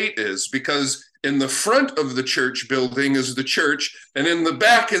and state is, because in the front of the church building is the church, and in the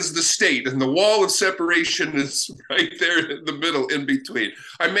back is the state, and the wall of separation is right there in the middle, in between.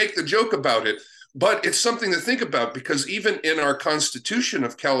 I make the joke about it, but it's something to think about, because even in our Constitution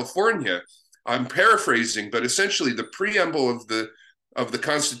of California, I'm paraphrasing, but essentially the preamble of the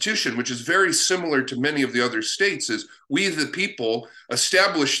Constitution, which is very similar to many of the other states, is we the people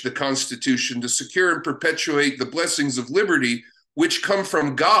establish the Constitution to secure and perpetuate the blessings of liberty which come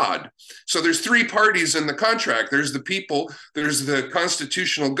from God. So there's three parties in the contract. There's the people, there's the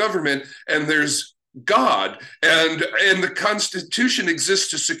constitutional government, and there's God. And the Constitution exists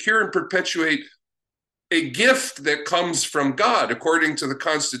to secure and perpetuate a gift that comes from God, according to the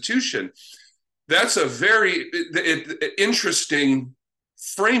Constitution. That's a very interesting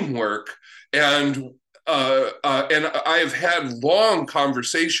framework, and I have had long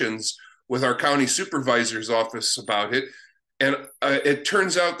conversations with our county supervisor's office about it, and it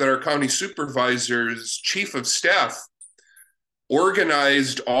turns out that our county supervisor's chief of staff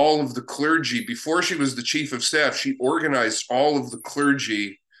organized all of the clergy. Before she was the chief of staff, she organized all of the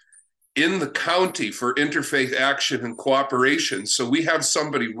clergy in the county for interfaith action and cooperation. So we have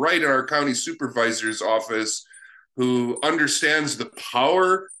somebody right in our county supervisor's office who understands the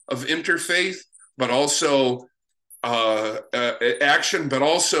power of interfaith, but also action, but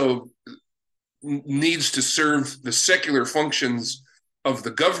also needs to serve the secular functions of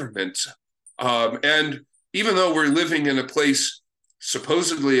the government. And even though we're living in a place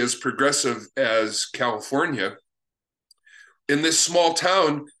supposedly as progressive as California, in this small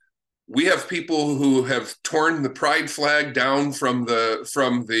town, we have people who have torn the pride flag down from the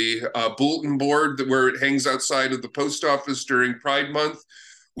bulletin board where it hangs outside of the post office during Pride Month.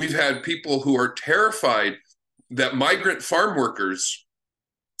 We've had people who are terrified that migrant farm workers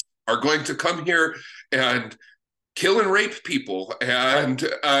are going to come here and kill and rape people, and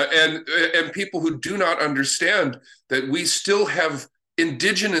people who do not understand that we still have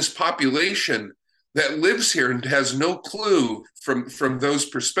indigenous population that lives here and has no clue from those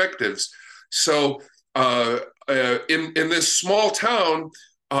perspectives. So in this small town,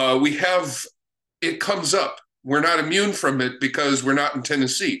 we have, it comes up. We're not immune from it because we're not in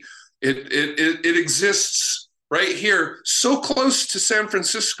Tennessee. It exists right here, so close to San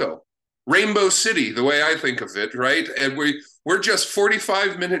Francisco, Rainbow City, the way I think of it, right? And we're just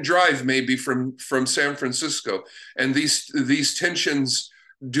 45-minute drive maybe from San Francisco, and these tensions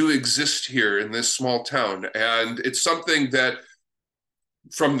do exist here in this small town. And it's something that,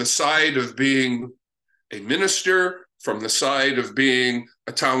 from the side of being a minister, from the side of being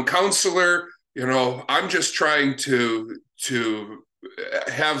a town councilor, you know, I'm just trying to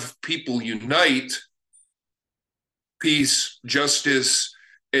have people unite, peace, justice,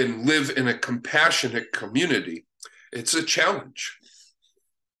 and live in a compassionate community. It's a challenge.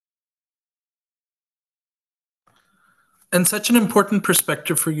 And such an important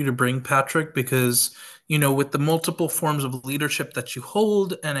perspective for you to bring, Patrick, because, you know, with the multiple forms of leadership that you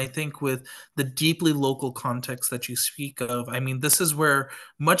hold, and I think with the deeply local context that you speak of, I mean, this is where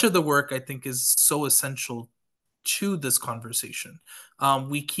much of the work, I think, is so essential to this conversation.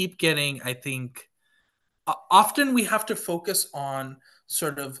 We keep getting, I think, often we have to focus on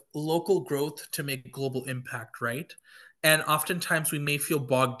sort of local growth to make global impact, right? And oftentimes we may feel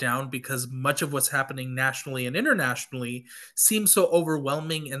bogged down because much of what's happening nationally and internationally seems so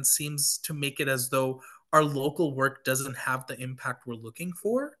overwhelming and seems to make it as though our local work doesn't have the impact we're looking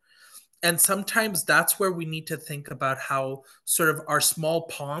for. And sometimes that's where we need to think about how sort of our small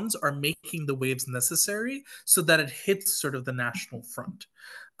ponds are making the waves necessary so that it hits sort of the national front.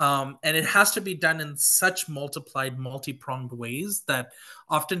 And it has to be done in such multiplied, multi-pronged ways that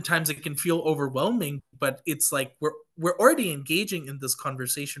oftentimes it can feel overwhelming, but it's like we're already engaging in this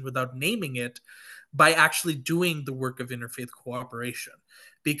conversation without naming it by actually doing the work of interfaith cooperation,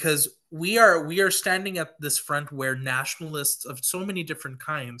 because we are standing at this front where nationalists of so many different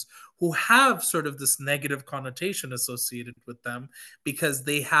kinds who have sort of this negative connotation associated with them because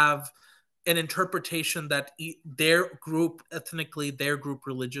they have an interpretation that their group ethnically, their group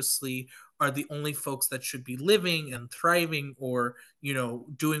religiously are the only folks that should be living and thriving or,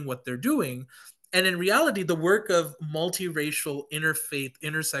 doing what they're doing. And in reality, the work of multiracial, interfaith,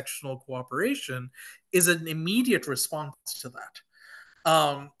 intersectional cooperation is an immediate response to that.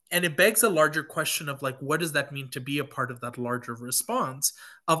 And it begs a larger question of like, what does that mean to be a part of that larger response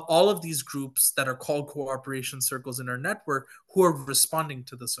of all of these groups that are called cooperation circles in our network who are responding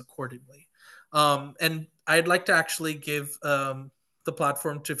to this accordingly? And I'd like to actually give the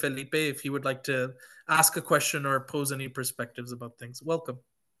platform to Felipe if he would like to ask a question or pose any perspectives about things. Welcome.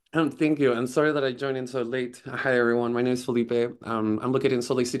 Thank you. I'm sorry that I joined in so late. Hi, everyone. My name is Felipe. I'm located in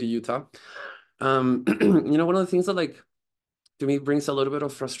Salt Lake City, Utah. One of the things that to me brings a little bit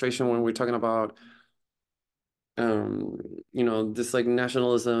of frustration when we're talking about this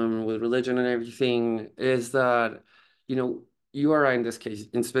nationalism with religion and everything is that, you are in this case,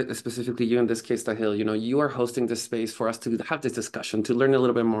 specifically you in this case, Tahil, you are hosting this space for us to have this discussion, to learn a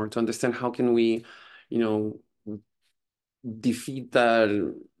little bit more, to understand how can we, defeat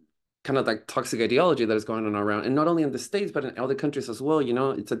that kind of toxic ideology that is going on around, and not only in the States, but in other countries as well.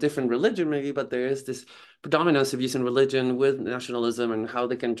 It's a different religion maybe, but there is this predominance of using religion with nationalism and how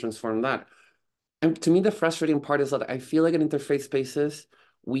they can transform that. And to me, the frustrating part is that I feel like in interfaith spaces,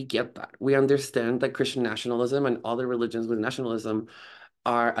 we get that. We understand that Christian nationalism and other religions with nationalism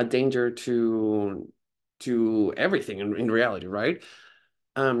are a danger to everything in reality, right?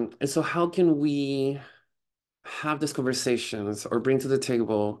 And so how can we have these conversations or bring to the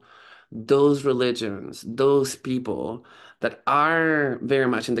table those religions, those people that are very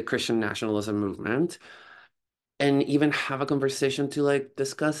much in the Christian nationalism movement, and even have a conversation to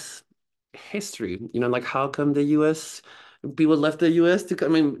discuss history, how come the US people left the US to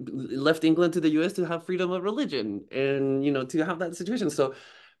come, left England to the US to have freedom of religion and, to have that situation. So,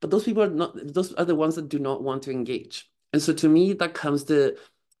 but those people those are the ones that do not want to engage. And so to me, that comes the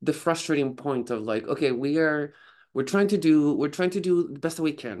frustrating point of okay, we're trying to do the best that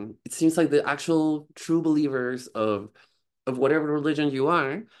we can. It seems like the actual true believers of whatever religion you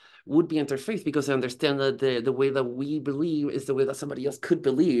are would be interfaith because they understand that the way that we believe is the way that somebody else could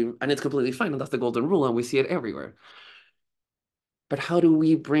believe, and it's completely fine, and that's the golden rule, and we see it everywhere. But how do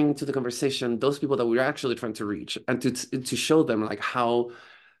we bring to the conversation those people that we're actually trying to reach, and to show them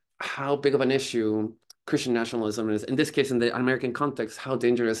how big of an issue Christian nationalism is, in this case, in the American context, how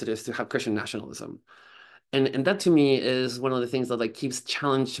dangerous it is to have Christian nationalism. And that to me is one of the things that keeps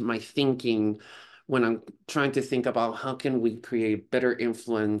challenging my thinking when I'm trying to think about how can we create better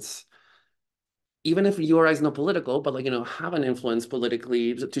influence, even if URI is not political, but have an influence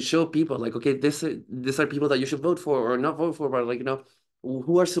politically to show people okay, these are people that you should vote for or not vote for, but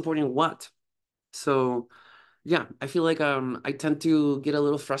who are supporting what. So yeah, I feel like I tend to get a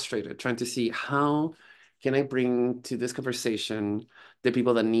little frustrated trying to see how can I bring to this conversation the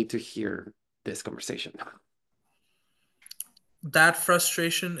people that need to hear this conversation. That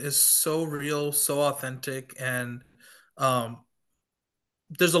frustration is so real, so authentic, and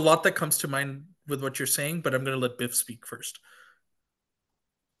there's a lot that comes to mind with what you're saying, but I'm going to let Biff speak first.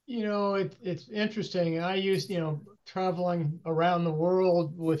 It's interesting. I used, traveling around the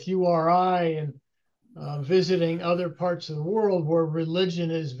world with URI and visiting other parts of the world where religion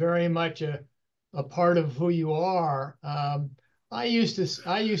is very much a part of who you are. I used to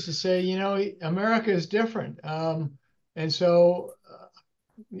say, America is different, and so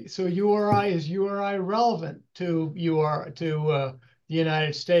URI is URI relevant to the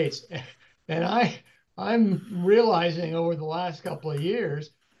United States, and I'm realizing over the last couple of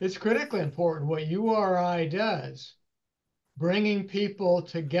years it's critically important what URI does, bringing people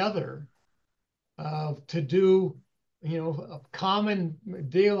together to do a common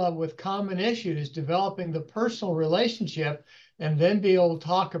deal with common issues, developing the personal relationship, and then be able to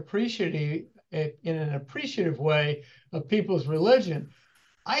talk in an appreciative way of people's religion.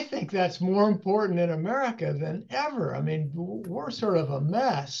 I think that's more important in America than ever. I mean, we're sort of a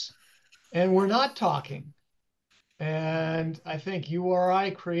mess and we're not talking. And I think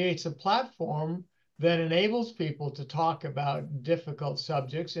URI creates a platform that enables people to talk about difficult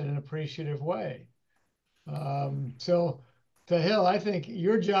subjects in an appreciative way. So Tahil, I think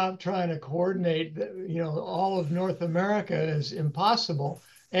your job trying to coordinate, all of North America is impossible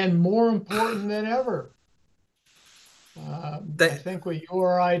and more important than ever. I think what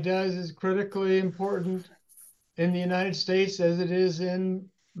URI does is critically important in the United States as it is in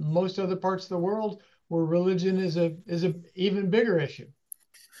most other parts of the world where religion is a even bigger issue.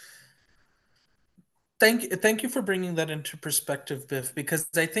 Thank you for bringing that into perspective, Biff, because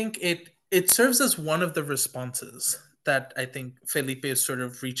I think it serves as one of the responses that I think Felipe is sort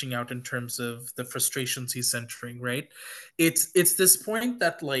of reaching out in terms of the frustrations he's centering, right? It's this point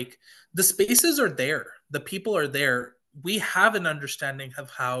that like the spaces are there, the people are there. We have an understanding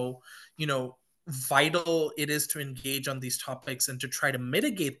of how, vital it is to engage on these topics and to try to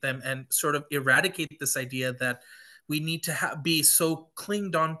mitigate them and sort of eradicate this idea that we need to be so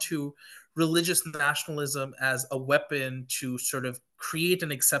clinged on to religious nationalism as a weapon to sort of create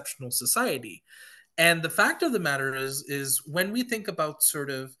an exceptional society. And the fact of the matter is when we think about sort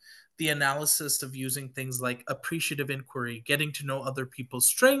of the analysis of using things like appreciative inquiry, getting to know other people's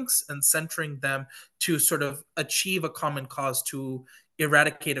strengths and centering them to sort of achieve a common cause, to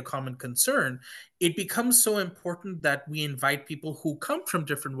eradicate a common concern, it becomes so important that we invite people who come from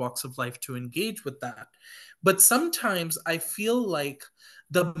different walks of life to engage with that. But sometimes I feel like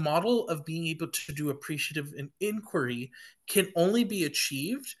the model of being able to do appreciative inquiry can only be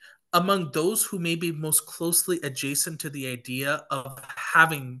achieved among those who may be most closely adjacent to the idea of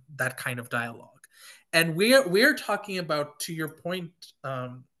having that kind of dialogue. And we're talking about, to your point,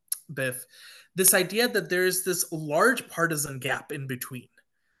 Biff, this idea that there is this large partisan gap in between,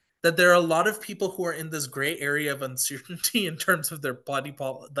 that there are a lot of people who are in this gray area of uncertainty in terms of their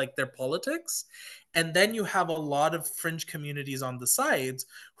their politics, and then you have a lot of fringe communities on the sides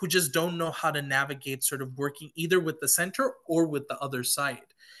who just don't know how to navigate sort of working either with the center or with the other side.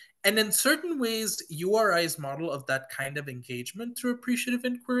 And in certain ways, URI's model of that kind of engagement through appreciative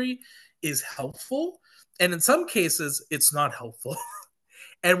inquiry is helpful, and in some cases it's not helpful.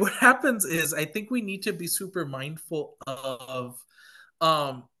 And what happens is I think we need to be super mindful of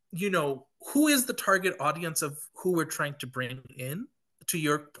who is the target audience of who we're trying to bring in, to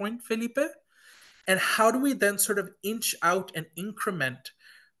your point, Felipe, and how do we then sort of inch out and increment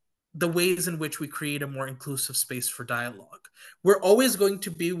the ways in which we create a more inclusive space for dialogue. We're always going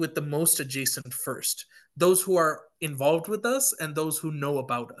to be with the most adjacent first, those who are involved with us and those who know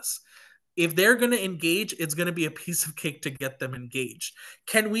about us. If they're going to engage, it's going to be a piece of cake to get them engaged.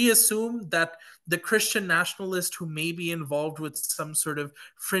 Can we assume that the Christian nationalist who may be involved with some sort of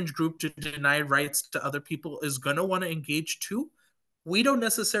fringe group to deny rights to other people is going to want to engage too? We don't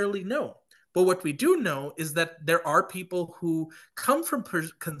necessarily know. But what we do know is that there are people who come from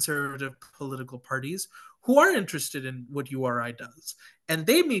conservative political parties who are interested in what URI does. And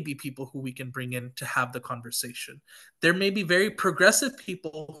they may be people who we can bring in to have the conversation. There may be very progressive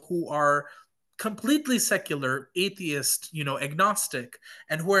people who are completely secular, atheist, agnostic,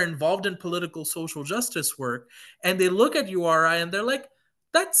 and who are involved in political social justice work. And they look at URI and they're like,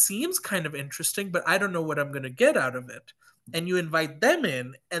 that seems kind of interesting, but I don't know what I'm going to get out of it. And you invite them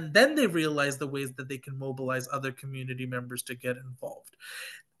in, and then they realize the ways that they can mobilize other community members to get involved.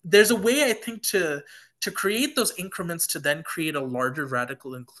 There's a way, I think, to create those increments to then create a larger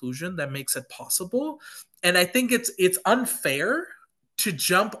radical inclusion that makes it possible. And I think it's unfair to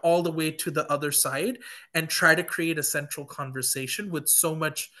jump all the way to the other side and try to create a central conversation with so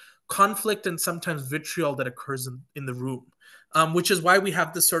much conflict and sometimes vitriol that occurs in the room, which is why we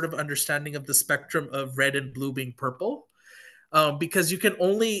have this sort of understanding of the spectrum of red and blue being purple. Because you can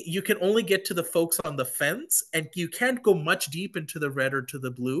only get to the folks on the fence, and you can't go much deep into the red or to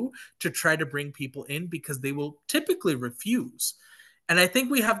the blue to try to bring people in because they will typically refuse. And I think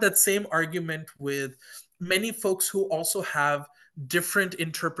we have that same argument with many folks who also have different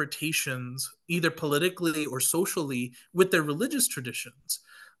interpretations, either politically or socially, with their religious traditions.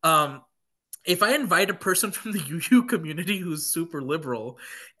 If I invite a person from the UU community who's super liberal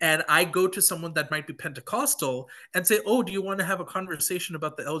and I go to someone that might be Pentecostal and say, oh, do you want to have a conversation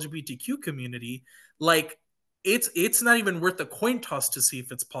about the LGBTQ community? Like, it's not even worth a coin toss to see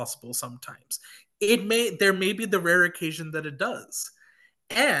if it's possible sometimes. There may be the rare occasion that it does.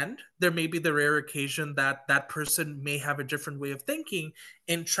 And there may be the rare occasion that that person may have a different way of thinking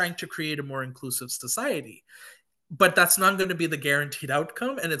in trying to create a more inclusive society. But that's not going to be the guaranteed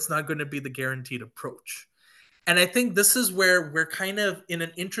outcome, and it's not going to be the guaranteed approach. And I think this is where we're kind of in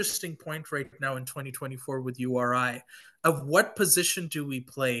an interesting point right now in 2024 with URI. of what position do we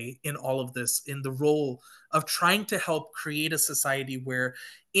play in all of this, in the role of trying to help create a society where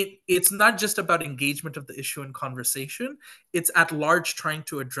it's not just about engagement of the issue and conversation, it's at large trying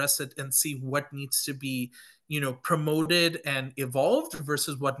to address it and see what needs to be, promoted and evolved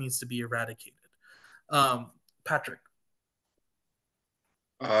versus what needs to be eradicated. Patrick.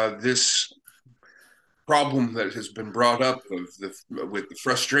 This problem that has been brought up with the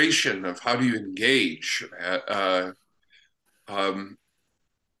frustration of how do you engage,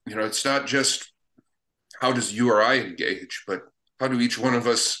 it's not just how does URI engage, but how do each one of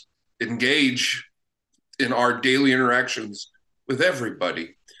us engage in our daily interactions with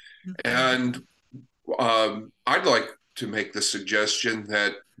everybody? And I'd like to make the suggestion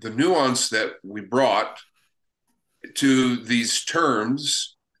that the nuance that we brought to these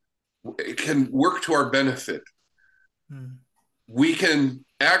terms can work to our benefit. We can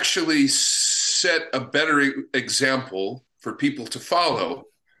actually set a better example for people to follow.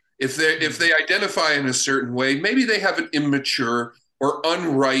 If they identify in a certain way, maybe they have an immature or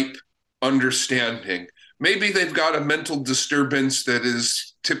unripe understanding. Maybe they've got a mental disturbance that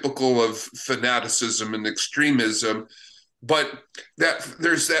is typical of fanaticism and extremism. But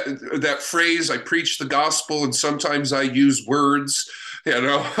there's that phrase, I preach the gospel and sometimes I use words,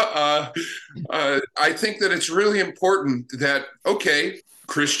 I think that it's really important that, okay,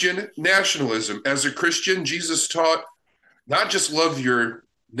 Christian nationalism. As a Christian, Jesus taught not just love your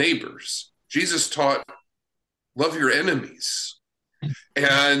neighbors. Jesus taught love your enemies.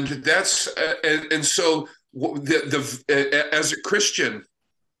 And that's, and so as a Christian,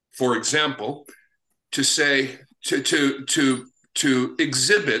 for example, to say, to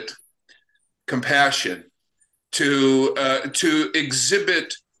exhibit compassion, to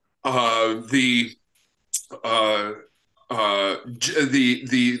exhibit the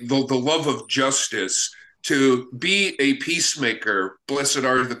love of justice, to be a peacemaker. Blessed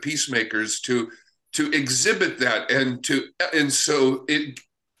are the peacemakers. To exhibit that, and so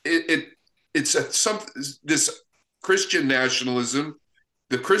this Christian nationalism,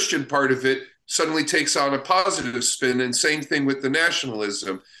 the Christian part of it, suddenly takes on a positive spin, and same thing with the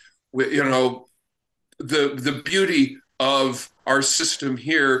nationalism. The beauty of our system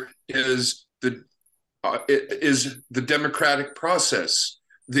here is the democratic process,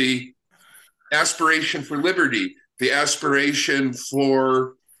 the aspiration for liberty, the aspiration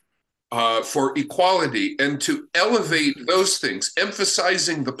for equality, and to elevate those things,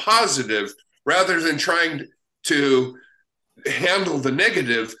 emphasizing the positive rather than trying to handle the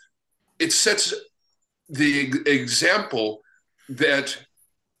negative. It sets the example that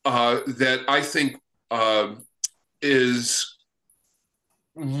I think is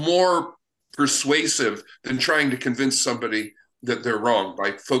more persuasive than trying to convince somebody that they're wrong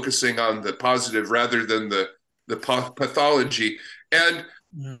by focusing on the positive rather than the pathology. And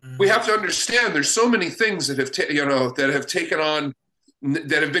we have to understand there's so many things that have taken on,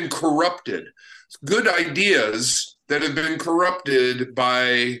 that have been corrupted, good ideas that have been corrupted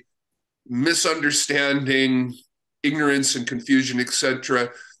by misunderstanding, ignorance and confusion, etc.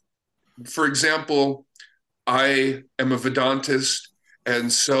 For example, I am a Vedantist,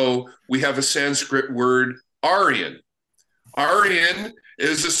 and so we have a Sanskrit word, Aryan. Aryan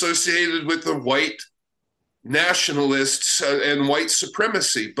is associated with the white nationalists and white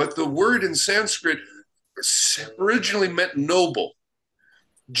supremacy, but the word in Sanskrit originally meant noble,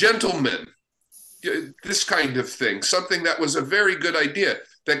 gentleman, this kind of thing, something that was a very good idea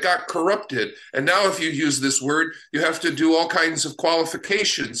that got corrupted. And now if you use this word, you have to do all kinds of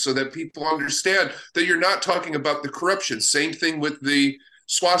qualifications so that people understand that you're not talking about the corruption. Same thing with the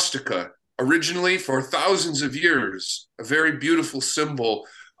swastika. Originally, for thousands of years, a very beautiful symbol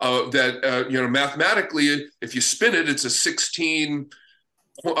that, mathematically, if you spin it, it's a 16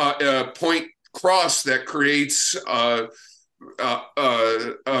 point cross that creates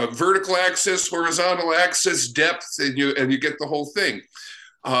vertical axis, horizontal axis, depth, and you get the whole thing.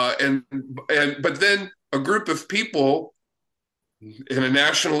 But then a group of people in a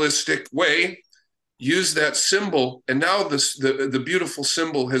nationalistic way use that symbol, and now the beautiful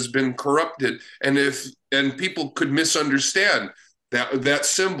symbol has been corrupted, and people could misunderstand that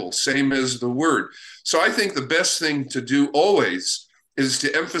symbol, same as the word. So I think the best thing to do always is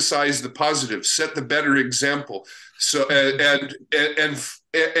to emphasize the positive, set the better example. So and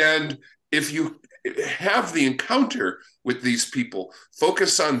if you have the encounter with these people,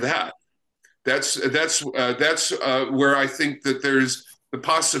 focus on that. That's where I think that there's the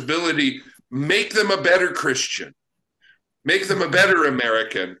possibility. Make them a better Christian. Make them a better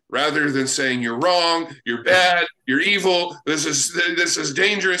American, rather than saying you're wrong, you're bad, you're evil. This is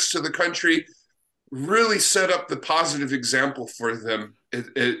dangerous to the country. really set up the positive example for them.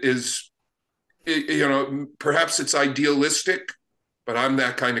 You know, perhaps it's idealistic, but I'm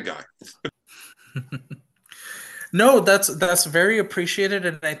that kind of guy. No, that's very appreciated,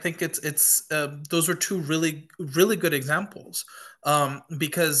 and I think it's those are two really good examples,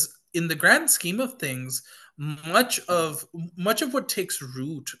 because in the grand scheme of things, much of what takes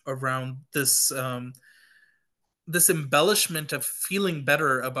root around this embellishment of feeling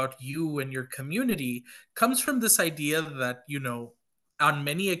better about you and your community comes from this idea that, you know, on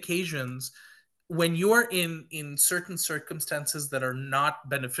many occasions, when you are in certain circumstances that are not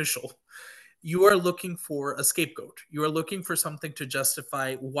beneficial, you are looking for a scapegoat. You are looking for something to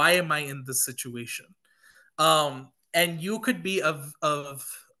justify, why am I in this situation? And you could be of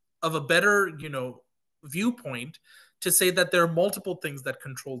a better, you know, viewpoint to say that there are multiple things that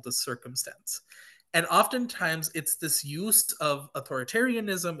control this circumstance. And oftentimes it's this use of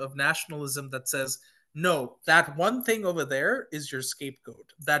authoritarianism, of nationalism, that says, no, that one thing over there is your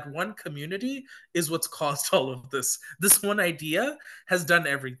scapegoat. That one community is what's caused all of this. This one idea has done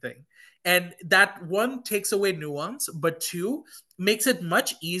everything. And that, one, takes away nuance, but two, makes it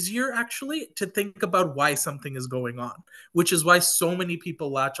much easier actually to think about why something is going on, which is why so many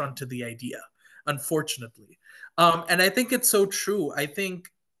people latch onto the idea, unfortunately. And I think it's so true. I think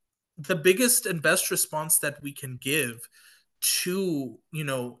the biggest and best response that we can give to, you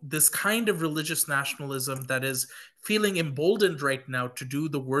know, this kind of religious nationalism that is feeling emboldened right now to do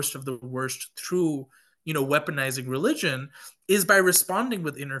the worst of the worst through, you know, weaponizing religion, is by responding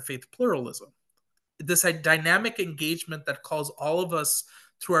with interfaith pluralism, this dynamic engagement that calls all of us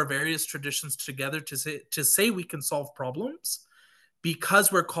through our various traditions together to say we can solve problems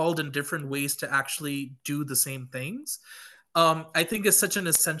because we're called in different ways to actually do the same things. I think is such an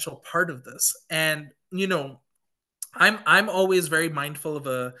essential part of this. And, you know, I'm always very mindful of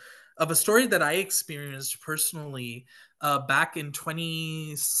a story that I experienced personally back in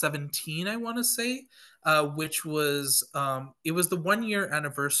 2017, I want to say, which was it was the 1 year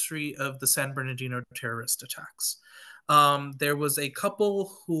anniversary of the San Bernardino terrorist attacks. There was a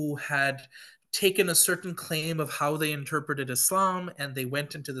couple who had taken a certain claim of how they interpreted Islam, and they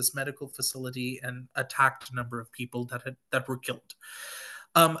went into this medical facility and attacked a number of people that were killed.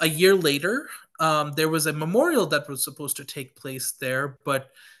 A year later, there was a memorial that was supposed to take place there, but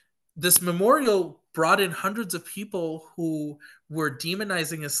this memorial brought in hundreds of people who were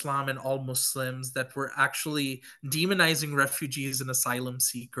demonizing Islam and all Muslims, that were actually demonizing refugees and asylum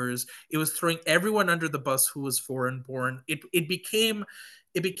seekers. It was throwing everyone under the bus who was foreign born. It became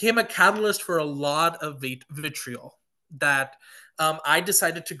a catalyst for a lot of vitriol that I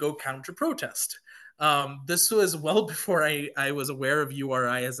decided to go counter protest. This was well before I was aware of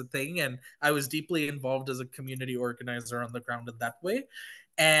URI as a thing, and I was deeply involved as a community organizer on the ground in that way.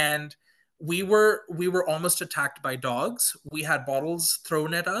 And we were almost attacked by dogs. We had bottles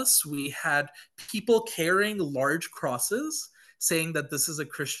thrown at us. We had people carrying large crosses saying that this is a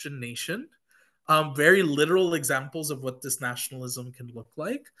Christian nation. Very literal examples of what this nationalism can look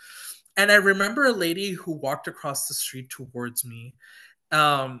like. And I remember a lady who walked across the street towards me,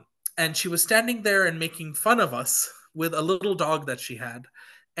 um, and she was standing there and making fun of us with a little dog that she had.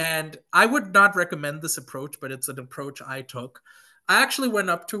 And I would not recommend this approach, but it's an approach I took. I actually went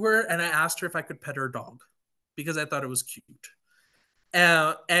up to her and I asked her if I could pet her dog because I thought it was cute.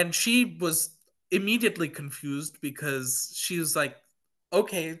 And she was immediately confused because she was like,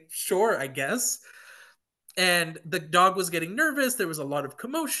 okay, sure, I guess. And the dog was getting nervous. There was a lot of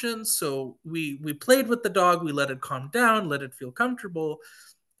commotion. So we played with the dog. We let it calm down, let it feel comfortable.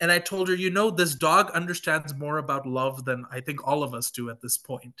 And I told her, you know, this dog understands more about love than I think all of us do at this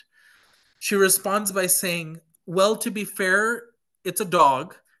point. She responds by saying, well, to be fair, it's a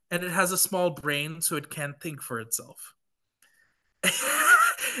dog and it has a small brain, so it can't think for itself.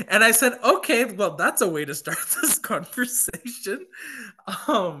 And I said, okay, well, that's a way to start this conversation.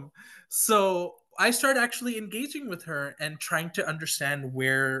 Um, so I started actually engaging with her and trying to understand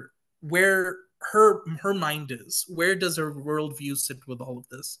where her mind is. Where does her worldview sit with all of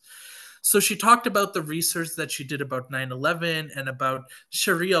this? So she talked about the research that she did about 9/11 and about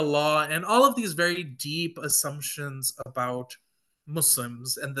Sharia law and all of these very deep assumptions about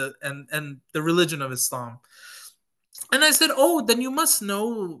Muslims and the religion of Islam. And I said, oh, then you must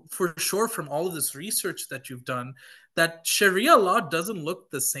know for sure from all of this research that you've done that Sharia law doesn't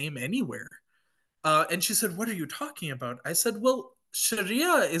look the same anywhere. And she said, what are you talking about? I said, well,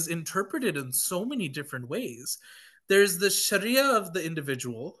 Sharia is interpreted in so many different ways. There's the Sharia of the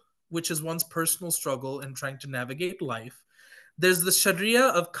individual, which is one's personal struggle and trying to navigate life. There's the Sharia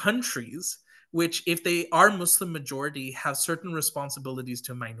of countries, which, if they are Muslim majority, have certain responsibilities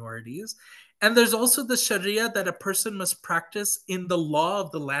to minorities. And there's also the Sharia that a person must practice in the law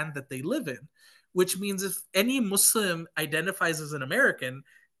of the land that they live in, which means if any Muslim identifies as an American,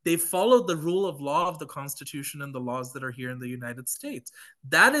 they follow the rule of law of the Constitution and the laws that are here in the United States.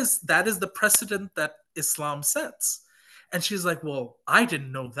 That is the precedent that Islam sets. And she's like, well, I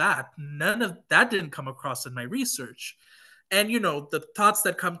didn't know that. None of that didn't come across in my research. And the thoughts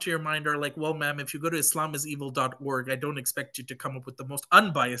that come to your mind are like, well, ma'am, if you go to islamisevil.org, I don't expect you to come up with the most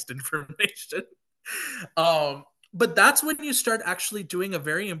unbiased information. But that's when you start actually doing a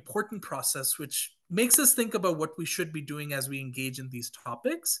very important process, which makes us think about what we should be doing as we engage in these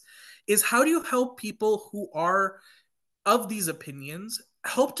topics, is how do you help people who are of these opinions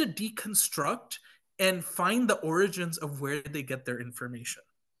help to deconstruct and find the origins of where they get their information,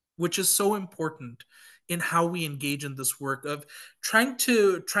 which is so important in how we engage in this work of trying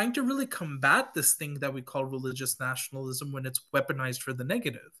to really combat this thing that we call religious nationalism when it's weaponized for the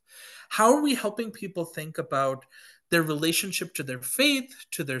negative. How are we helping people think about their relationship to their faith,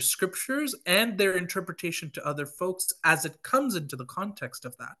 to their scriptures, and their interpretation to other folks as it comes into the context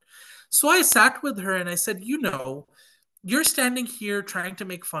of that? So I sat with her and I said, you're standing here trying to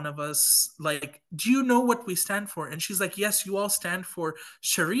make fun of us. Like, do you know what we stand for? And she's like, yes, you all stand for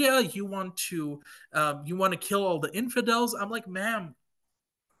Sharia. You want to kill all the infidels. I'm like, ma'am,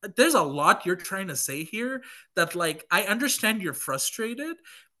 there's a lot you're trying to say here that, like, I understand you're frustrated,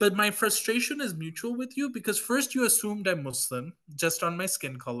 but my frustration is mutual with you because first you assumed I'm Muslim just on my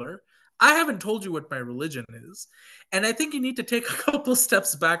skin color. I haven't told you what my religion is. And I think you need to take a couple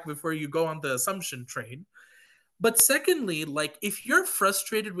steps back before you go on the assumption train. But secondly, like, if you're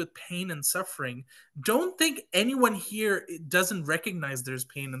frustrated with pain and suffering, don't think anyone here doesn't recognize there's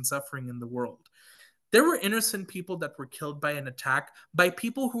pain and suffering in the world. There were innocent people that were killed by an attack by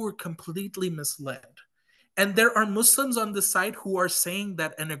people who were completely misled. And there are Muslims on the side who are saying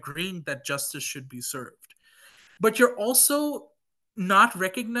that and agreeing that justice should be served. But you're also not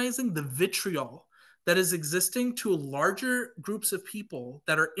recognizing the vitriol that is existing to larger groups of people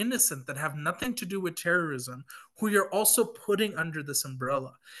that are innocent, that have nothing to do with terrorism, who you're also putting under this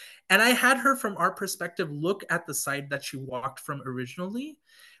umbrella. And I had her, from our perspective, look at the side that she walked from originally,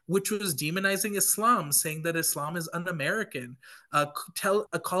 which was demonizing Islam, saying that Islam is un-American,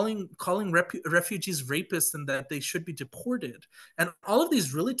 calling refugees rapists and that they should be deported, and all of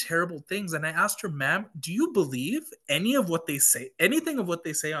these really terrible things. And I asked her, ma'am, do you believe anything of what they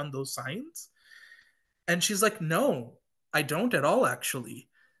say on those signs? And she's like, no, I don't at all, actually.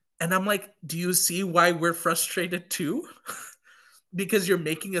 And I'm like, do you see why we're frustrated too? Because you're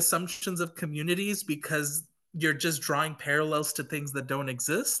making assumptions of communities because you're just drawing parallels to things that don't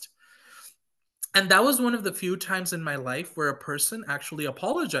exist. And that was one of the few times in my life where a person actually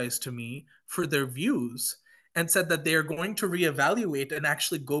apologized to me for their views and said that they are going to reevaluate and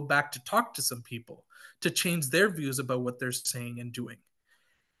actually go back to talk to some people to change their views about what they're saying and doing.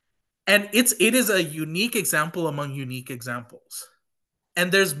 And it is a unique example among unique examples.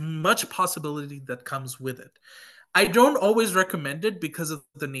 And there's much possibility that comes with it. I don't always recommend it because of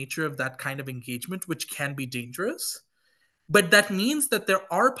the nature of that kind of engagement, which can be dangerous. But that means that there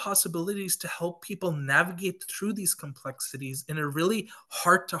are possibilities to help people navigate through these complexities in a really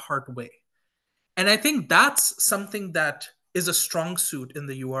heart-to-heart way. And I think that's something that is a strong suit in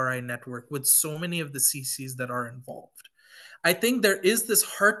the URI network with so many of the CCs that are involved. I think there is this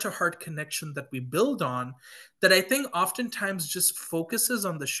heart-to-heart connection that we build on that I think oftentimes just focuses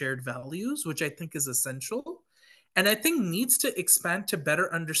on the shared values, which I think is essential. And I think needs to expand to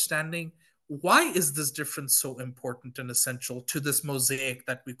better understanding why is this difference so important and essential to this mosaic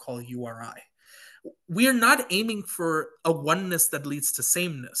that we call URI. We are not aiming for a oneness that leads to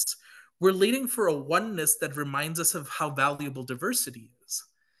sameness. We're leading for a oneness that reminds us of how valuable diversity is.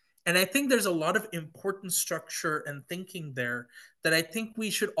 And I think there's a lot of important structure and thinking there that I think we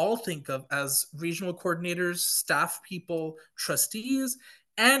should all think of as regional coordinators, staff people, trustees,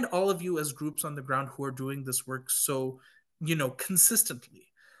 and all of you as groups on the ground who are doing this work so, consistently.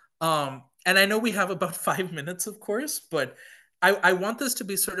 And I know we have about 5 minutes, of course, but I want this to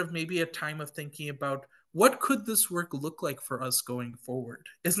be sort of maybe a time of thinking about what could this work look like for us going forward.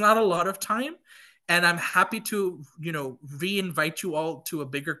 It's not a lot of time. And I'm happy to, re-invite you all to a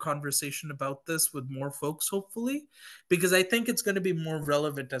bigger conversation about this with more folks, hopefully, because I think it's going to be more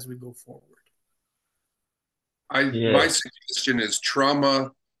relevant as we go forward. My suggestion is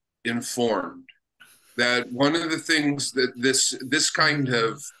trauma informed. That one of the things that this kind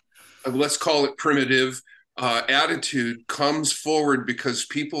of let's call it primitive attitude comes forward because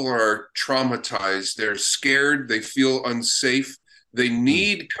people are traumatized. They're scared. They feel unsafe. They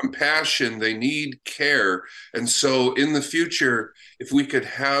need compassion, they need care. And so in the future, if we could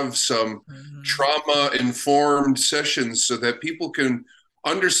have some trauma-informed sessions so that people can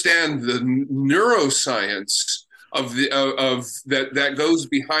understand the neuroscience of that goes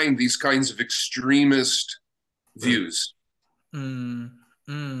behind these kinds of extremist views.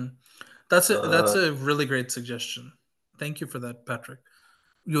 That's a really great suggestion. Thank you for that, Patrick.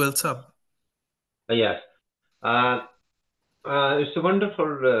 UL Sub. Yes. It's a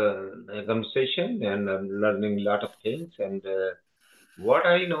wonderful conversation, and I'm learning a lot of things. And what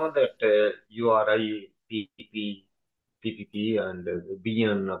I know that URI, PPP, and the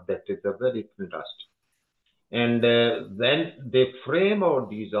beyond of that is a very interesting. And when they frame out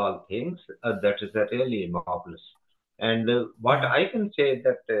these all things, that is really marvelous. And what I can say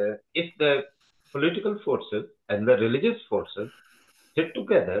that if the political forces and the religious forces sit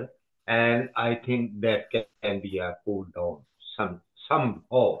together, and I think that can be a cool down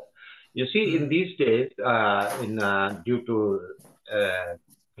somehow. You see, in these days, due to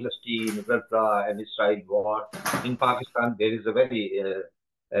Palestine, Gaza, and Israel war in Pakistan, there is a very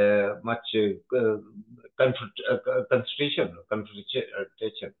much confrontation.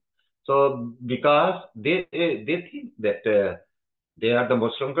 So because they think that they are the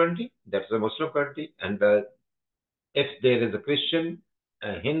Muslim country, that's a Muslim country, and if there is a Christian,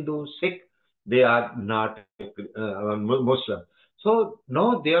 a Hindu, Sikh, they are not Muslim. So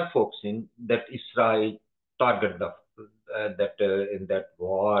now they are focusing that Israel target in that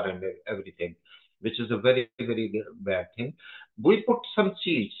war and everything, which is a very, very bad thing. We put some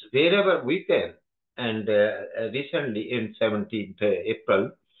seeds wherever we can. And recently in 17th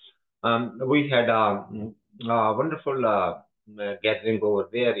April, we had a wonderful gathering over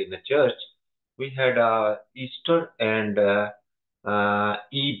there in a church. We had Easter and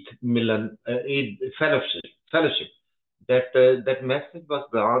Eid Milan, Eid fellowship. That message was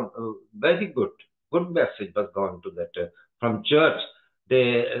gone very good message was gone to that from church.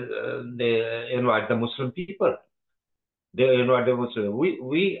 They invite the Muslim people. They invite the Muslim.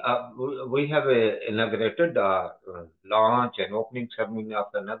 We have inaugurated launch and opening ceremony of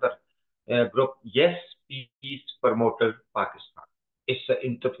another group. Yes, Peace Promoter Pakistan. It's an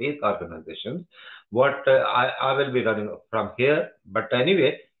interfaith organization. What I will be running from here, but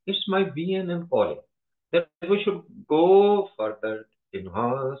anyway, it's my BNM calling that we should go further,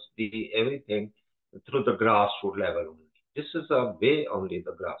 enhance the everything through the grassroots level only. This is a way only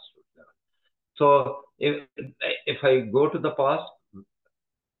the grassroots level. So if I go to the past,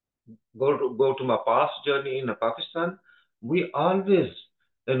 go to my past journey in Pakistan, we always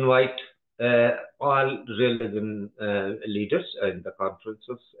invite all religion leaders in the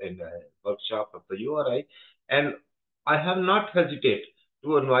conferences and workshop of the URI, and I have not hesitated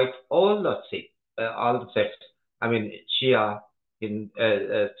to invite all the sects. I mean, Shia,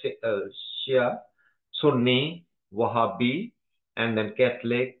 Shia, Sunni, Wahhabi, and then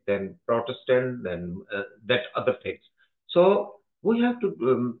Catholic, then Protestant, then that other things. So we have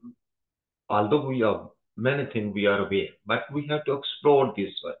to, although we are many things we are aware, but we have to explore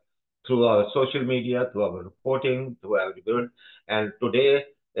this one through our social media, through our reporting, through our good. And today,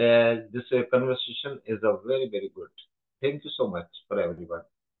 this conversation is a very, very good. Thank you so much for everyone.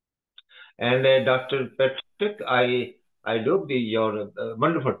 And Dr. Patrick, I do be your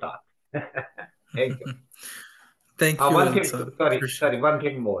wonderful talk. Thank you. Thank you. One thing, one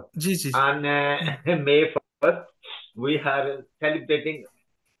thing more. On May 1st, we are celebrating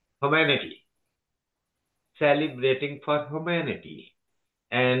humanity. Celebrating for humanity.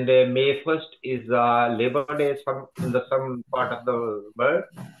 And May 1st is Labor Day in some part of the world,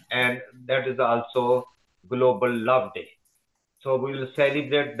 and that is also Global Love Day. So we will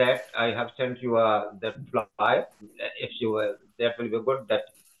celebrate that. I have sent you that flyer. If you that will be good. That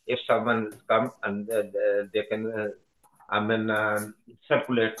if someone come and they can,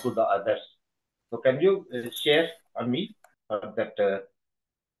 circulate to the others. So can you share on me that?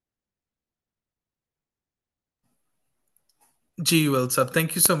 GUL Sub,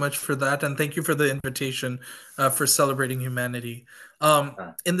 thank you so much for that, and thank you for the invitation for celebrating humanity.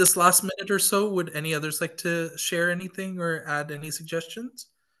 In this last minute or so, would any others like to share anything or add any suggestions?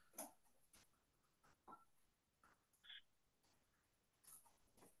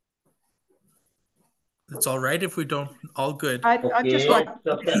 It's all right if we don't. All good. I just like.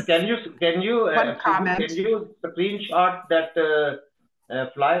 So can you one comment? Can you screenshot that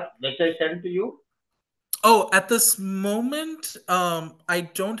flyer which I sent to you? Oh, at this moment, I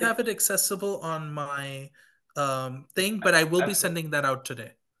don't have it accessible on my thing, but I will be sending that out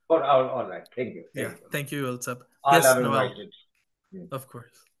today. All right. Thank you. Thank you, Ilsab. Yes, Noel. Of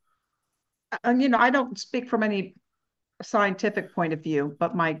course. And I don't speak from any scientific point of view,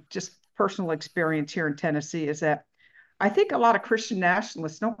 but my just personal experience here in Tennessee is that I think a lot of Christian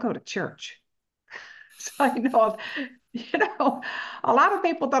nationalists don't go to church. So I know, a lot of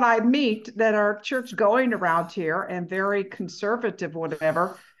people that I meet that are church going around here and very conservative,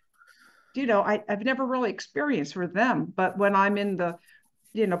 whatever, I've never really experienced with them. But when I'm in the,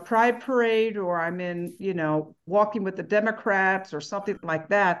 Pride Parade, or I'm in, walking with the Democrats or something like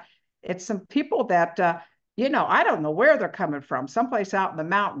that, it's some people that, I don't know where they're coming from, someplace out in the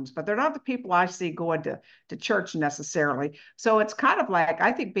mountains, but they're not the people I see going to church necessarily. So it's kind of like,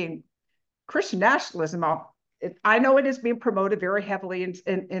 I think being Christian nationalism, I know it is being promoted very heavily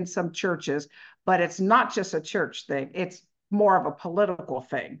in some churches, but it's not just a church thing. It's more of a political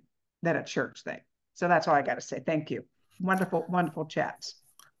thing than a church thing. So that's all I got to say. Thank you. Wonderful, wonderful chats.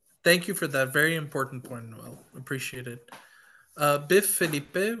 Thank you for that very important point, Noel. Appreciate it. Biff,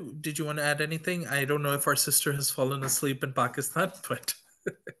 Felipe, did you want to add anything? I don't know if our sister has fallen asleep in Pakistan, but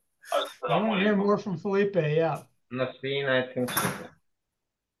I want to hear more from Felipe. Yeah. Nasreen, I think so.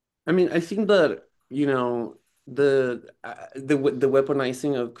 I mean, I think that, the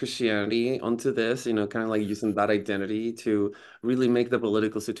weaponizing of Christianity onto this, kind of like using that identity to really make the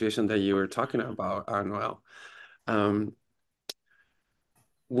political situation that you were talking about, Noel.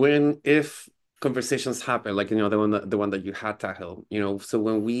 If conversations happen, like, the one that you had, Tahil, so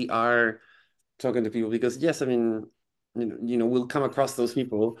when we are talking to people, because yes, I mean, we'll come across those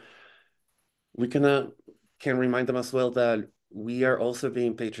people, we can remind them as well that we are also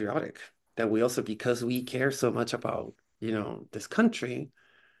being patriotic, that we also, because we care so much about, this country,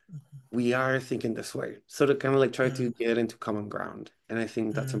 we are thinking this way. So to kind of like try to get into common ground. And I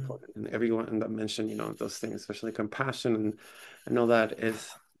think that's important. And everyone that mentioned, those things, especially compassion and all that, is,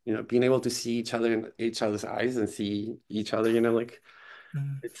 being able to see each other in each other's eyes and see each other, like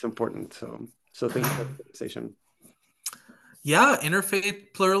it's important. So thank you for the conversation. yeah,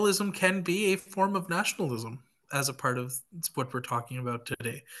 interfaith pluralism can be a form of nationalism as a part of what we're talking about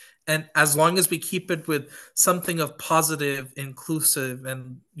today. And as long as we keep it with something of positive, inclusive,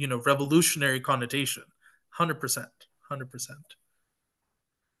 and revolutionary connotation, 100%, 100%.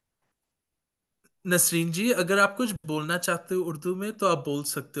 Nasreen जी, अगर आप कुछ बोलना चाहते हो उर्दू में तो आप बोल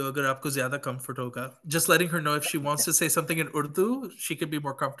सकते हो, अगर आपको ज्यादा comfort होगा. Just letting her know if she wants to say something in Urdu, she could be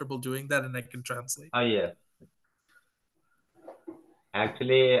more comfortable doing that, and I can translate. Oh, yes.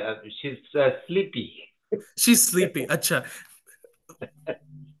 Actually, she's sleepy. She's sleepy. अच्छा.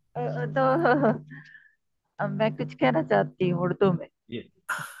 तो मैं कुछ कहना चाहती हूँ उर्दू में. Yes.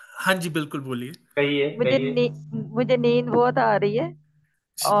 हाँ जी, बिल्कुल बोलिए. मुझे नींद बहुत आ रही है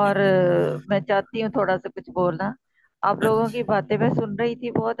और मैं चाहती हूँ थोड़ा सा कुछ बोलना. आप लोगों की बातें मैं सुन रही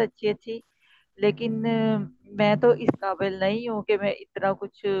थी, बहुत अच्छी अच्छी, लेकिन मैं तो इस काबिल नहीं हूँ कि मैं इतना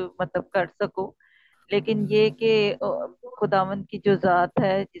कुछ मतलब कर सकूं. लेकिन ये कि खुदावंद की जो जात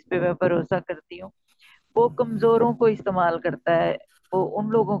है जिस पे मैं भरोसा करती हूँ, वो कमजोरों को इस्तेमाल करता है. वो उन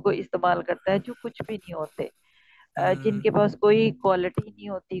लोगों को इस्तेमाल करता है जो कुछ भी नहीं होते, जिनके पास कोई क्वालिटी नहीं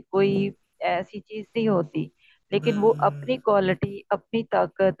होती, कोई ऐसी चीज नहीं होती, लेकिन वो अपनी क्वालिटी, अपनी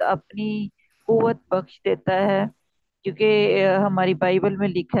ताकत, अपनी कुवत बख्श देता है. क्योंकि हमारी बाइबल में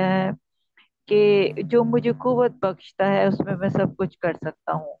लिखा है कि जो मुझे कुवत बख्शता है उसमें मैं सब कुछ कर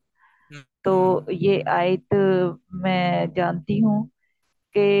सकता हूँ. तो ये आयत मैं जानती हूँ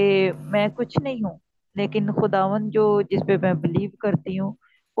कि मैं कुछ नहीं हूँ, लेकिन खुदावन जो जिस पे मैं बिलीव करती हूँ,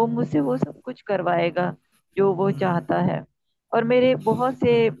 वो मुझसे वो सब कुछ करवाएगा जो वो चाहता है. और मेरे बहुत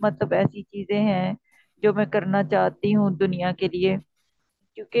से मतलब ऐसी चीजें हैं जो मैं करना चाहती हूँ दुनिया के लिए.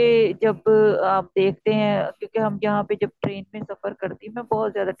 क्योंकि जब आप देखते हैं, क्योंकि हम यहाँ पे जब ट्रेन में सफर करती हूँ, मैं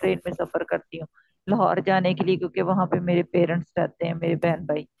बहुत ज्यादा ट्रेन में सफर करती हूँ लाहौर जाने के लिए, क्योंकि वहां पे मेरे पेरेंट्स रहते हैं, मेरे बहन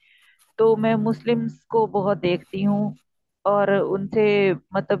भाई. तो मैं मुस्लिम्स को बहुत देखती हूँ और उनसे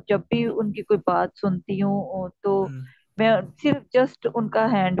मतलब जब भी उनकी कोई बात सुनती हूँ तो मैं सिर्फ जस्ट उनका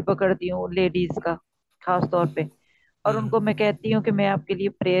हैंड पकड़ती हूँ, लेडीज का खास तौर पे, और उनको मैं कहती हूँ कि मैं आपके लिए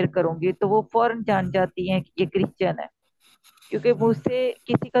प्रेयर करूंगी, तो वो फौरन जान जाती हैं कि ये क्रिश्चियन है. क्योंकि मुझसे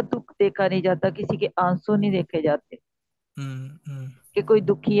किसी का दुख देखा नहीं जाता, किसी के आंसू नहीं देखे जाते कि कोई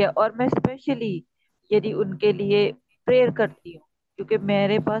दुखी है. और मैं स्पेशली यदि उनके लिए प्रेयर करती हूँ, क्योंकि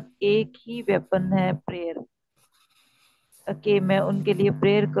मेरे पास एक ही वेपन है, प्रेयर, कि मैं उनके लिए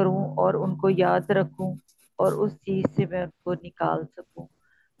प्रेयर करूं और उनको याद रखूं और उस चीज से मैं उनको निकाल सकूं.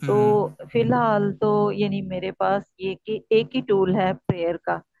 तो फिलहाल तो यानी मेरे पास ये कि एक ही टूल है प्रेयर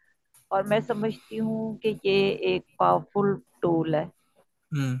का, और मैं समझती हूँ कि ये एक पावरफुल टूल है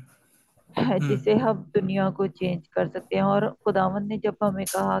जिसे हम दुनिया को चेंज कर सकते हैं. और खुदावंद ने जब हमें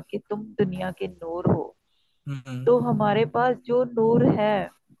कहा कि तुम दुनिया के नूर हो, तो हमारे पास जो नूर है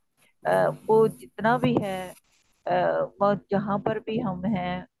वो जितना भी है जहाँ पर भी हम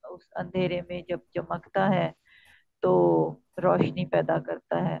हैं उस अंधेरे में जब चमकता है तो रोशनी पैदा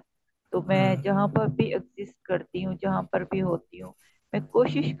करता है। तो मैं जहाँ पर भी एग्जिस्ट करती हूँ, जहाँ पर भी होती हूँ, मैं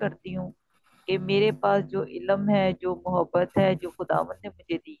कोशिश करती हूँ कि मेरे पास जो इल्म है, जो मोहब्बत है, जो खुदावंद ने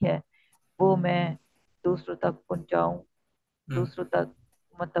मुझे दी है, वो मैं दूसरों तक पहुंचाऊं। दूसरों तक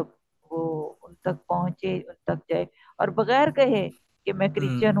मतलब वो उन तक पहुंचे, उन तक जाए, और बगैर कहे कि मैं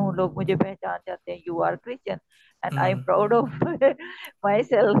क्रिश्चियन हूँ लोग मुझे पहचान जाते हैं, you are Christian and I am proud of my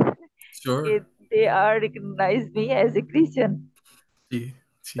self कि Sure. They are recognise me as a Christian. जी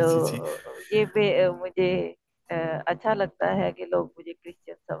जी जी जी। तो ये मुझे अच्छा लगता है कि लोग मुझे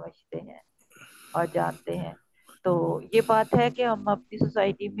क्रिश्चियन समझते हैं और जानते हैं। तो ये बात है कि हम अपनी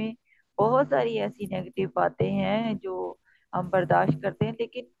सोसाइटी में बहुत सारी ऐसी नेगेटिव बातें हैं जो हम बर्दाश्त करते हैं,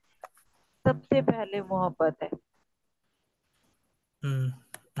 लेकिन सबसे पहले मोहब्बत है।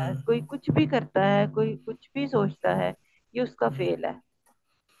 हम्म कोई कुछ भी करता है, कोई कुछ भी सोचता है, ये उसका फेल है।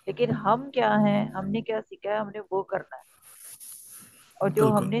 लेकिन हम क्या हैं, हमने क्या सीखा है, हमने वो करना है, और जो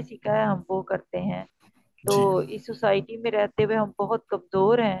बिल्कुल। हमने सीखा है हम वो करते हैं। जी। तो इस सोसाइटी में रहते हुए हम बहुत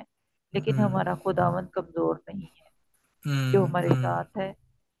कमजोर हैं, लेकिन हम्म हमारा खुदावंद कमजोर नहीं है, जो हम्म हमारे हम्म साथ है,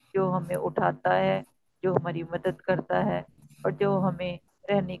 जो हमें उठाता है, जो हमारी मदद करता है, और जो हमें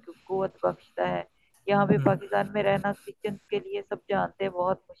रहने की कुवत बख्शता है। यहाँ पे हम्म पाकिस्तान में रहना क्रिश्चियंस के लिए सब जानते हैं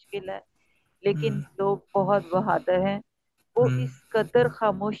बहुत मुश्किल है, लेकिन हम्म लोग बहुत बहादुर हैं। वो हम्म इस कदर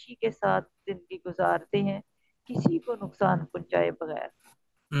खामोशी के साथ जिंदगी गुजारते हैं, किसी को नुकसान पहुंचाए बगैर,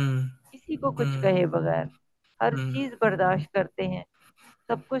 हम्म किसी को कुछ हम्म कहे बगैर, हर हम्म, चीज बर्दाश्त करते हैं,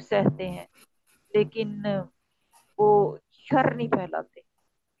 सब कुछ सहते हैं, लेकिन वो शर नहीं फैलाते।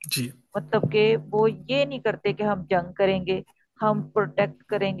 जी। मतलब कि वो ये नहीं करते कि हम जंग करेंगे, हम प्रोटेक्ट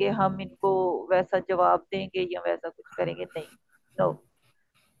करेंगे, हम इनको वैसा जवाब देंगे या वैसा कुछ करेंगे, नहीं। नो,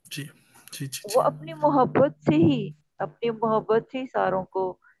 जी जी जी वो जी। अपनी मोहब्बत से ही सारों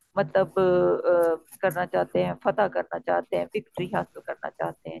को मतलब करना चाहते हैं, फतह करना चाहते हैं, विक्ट्री हासिल करना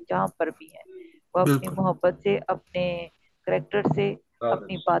चाहते हैं जहां पर भी हैं। वो अपनी बिल्कुल। मोहब्बत से, अपने करेक्टर से,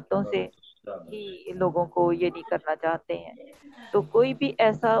 अपनी बातों से ही लोगों को ये नहीं करना चाहते हैं। तो कोई भी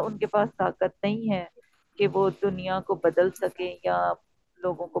ऐसा उनके पास ताकत नहीं है कि वो दुनिया को बदल सके या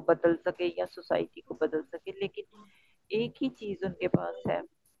लोगों को बदल सके या सोसाइटी को बदल सके, लेकिन एक ही चीज उनके पास है,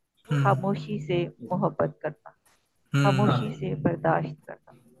 हम्म खामोशी से मोहब्बत करना, हम्म खामोशी से बर्दाश्त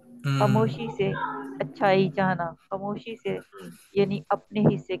करना, हम्म खामोशी से अच्छाई चाहना, खामोशी से यानी अपने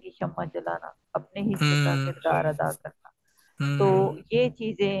हिस्से की क्षमा जलाना, अपने हिस्से का हम्म किरदार अदा करना। तो हम्म ये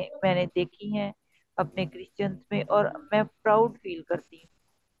चीजें मैंने देखी हैं अपने क्रिश्चियंस में, और मैं प्राउड फील करती हूँ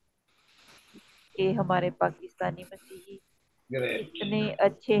कि हमारे पाकिस्तानी मसीही इतने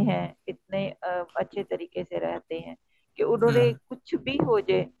अच्छे हैं, इतने अच्छे तरीके से रहते हैं कि उन्होंने हम्म कुछ भी हो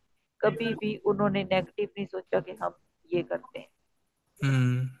जाए, कभी भी उन्होंने नेगेटिव नहीं सोचा कि हम ये करते हैं।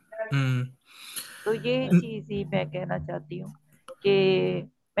 हम्म हम्म तो ये चीज ही मैं कहना चाहती हूँ कि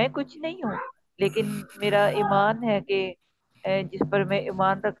मैं कुछ नहीं हूँ, लेकिन मेरा ईमान है कि जिस पर मैं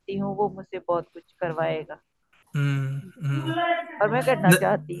ईमान रखती हूँ वो मुझसे बहुत कुछ करवाएगा, हम्म। और मैं करना न,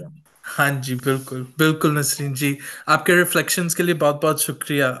 चाहती हूँ। हाँ जी, बिल्कुल बिल्कुल नसरीन जी, आपके रिफ्लेक्शंस के लिए बहुत बहुत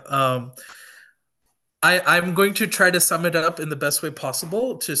शुक्रिया। I'm going to try to sum it up in the best way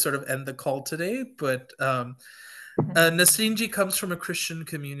possible to sort of end the call today. But Nasreen ji comes from a Christian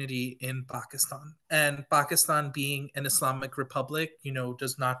community in Pakistan, and Pakistan being an Islamic republic,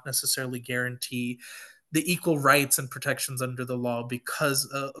 does not necessarily guarantee the equal rights and protections under the law because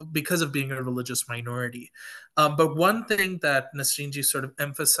of being a religious minority. But one thing that Nasreenji sort of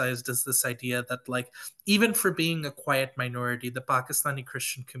emphasized is this idea that, like, even for being a quiet minority, the Pakistani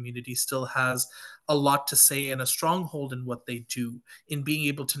Christian community still has a lot to say and a stronghold in what they do, in being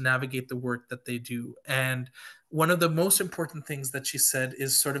able to navigate the work that they do. And one of the most important things that she said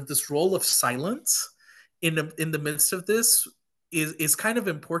is sort of this role of silence in the midst of this is kind of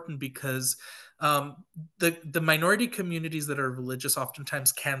important because the minority communities that are religious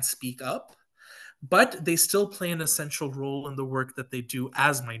oftentimes can speak up, but they still play an essential role in the work that they do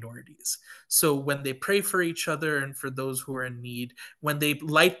as minorities. So when they pray for each other and for those who are in need, when they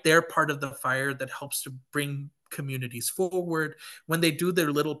light their part of the fire that helps to bring communities forward, when they do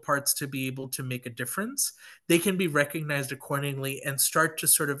their little parts to be able to make a difference, they can be recognized accordingly and start to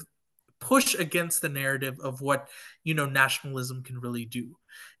sort of push against the narrative of what nationalism can really do.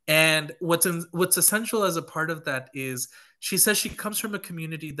 And what's essential as a part of that is, she says she comes from a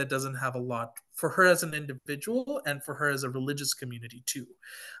community that doesn't have a lot for her as an individual and for her as a religious community too.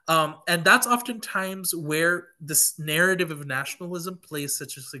 And that's oftentimes where this narrative of nationalism plays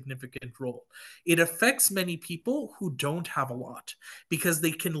such a significant role. It affects many people who don't have a lot because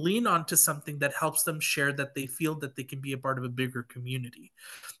they can lean onto something that helps them share that they feel that they can be a part of a bigger community.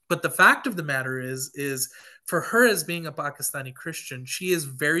 But the fact of the matter is for her as being a Pakistani Christian, she is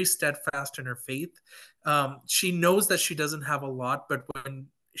very steadfast in her faith. She knows that she doesn't have a lot, but when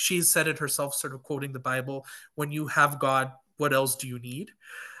she's said it herself, sort of quoting the Bible, when you have God, what else do you need?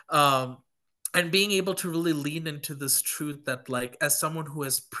 Um, and being able to really lean into this truth that, like, as someone who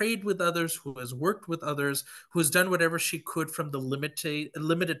has prayed with others, who has worked with others, who has done whatever she could from the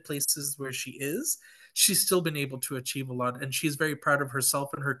limited places where she is, she's still been able to achieve a lot. And she's very proud of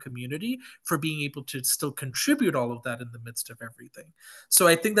herself and her community for being able to still contribute all of that in the midst of everything. So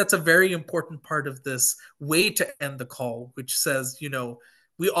I think that's a very important part of this way to end the call, which says,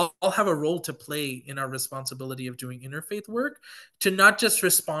 we all have a role to play in our responsibility of doing interfaith work, to not just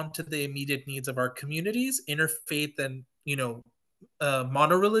respond to the immediate needs of our communities, interfaith and,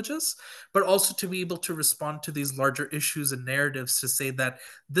 mono-religious, but also to be able to respond to these larger issues and narratives to say that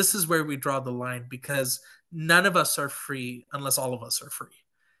this is where we draw the line, because none of us are free unless all of us are free.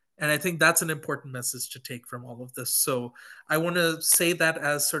 And I think that's an important message to take from all of this. So I want to say that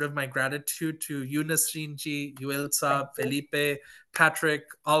as sort of my gratitude to you, Nasreen-ji, you, Elsa, Felipe, Patrick.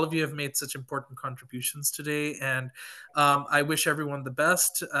 All of you have made such important contributions today. And I wish everyone the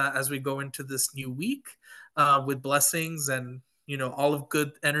best as we go into this new week with blessings and, all of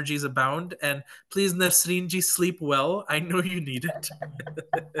good energies abound. And please, Nasreen-ji, sleep well. I know you need it.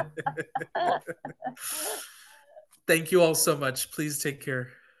 Thank you all so much. Please take care.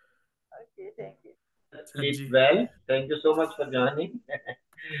 Okay, thank you. Sleep well. Thank you so much for joining.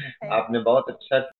 आपने बहुत अच्छा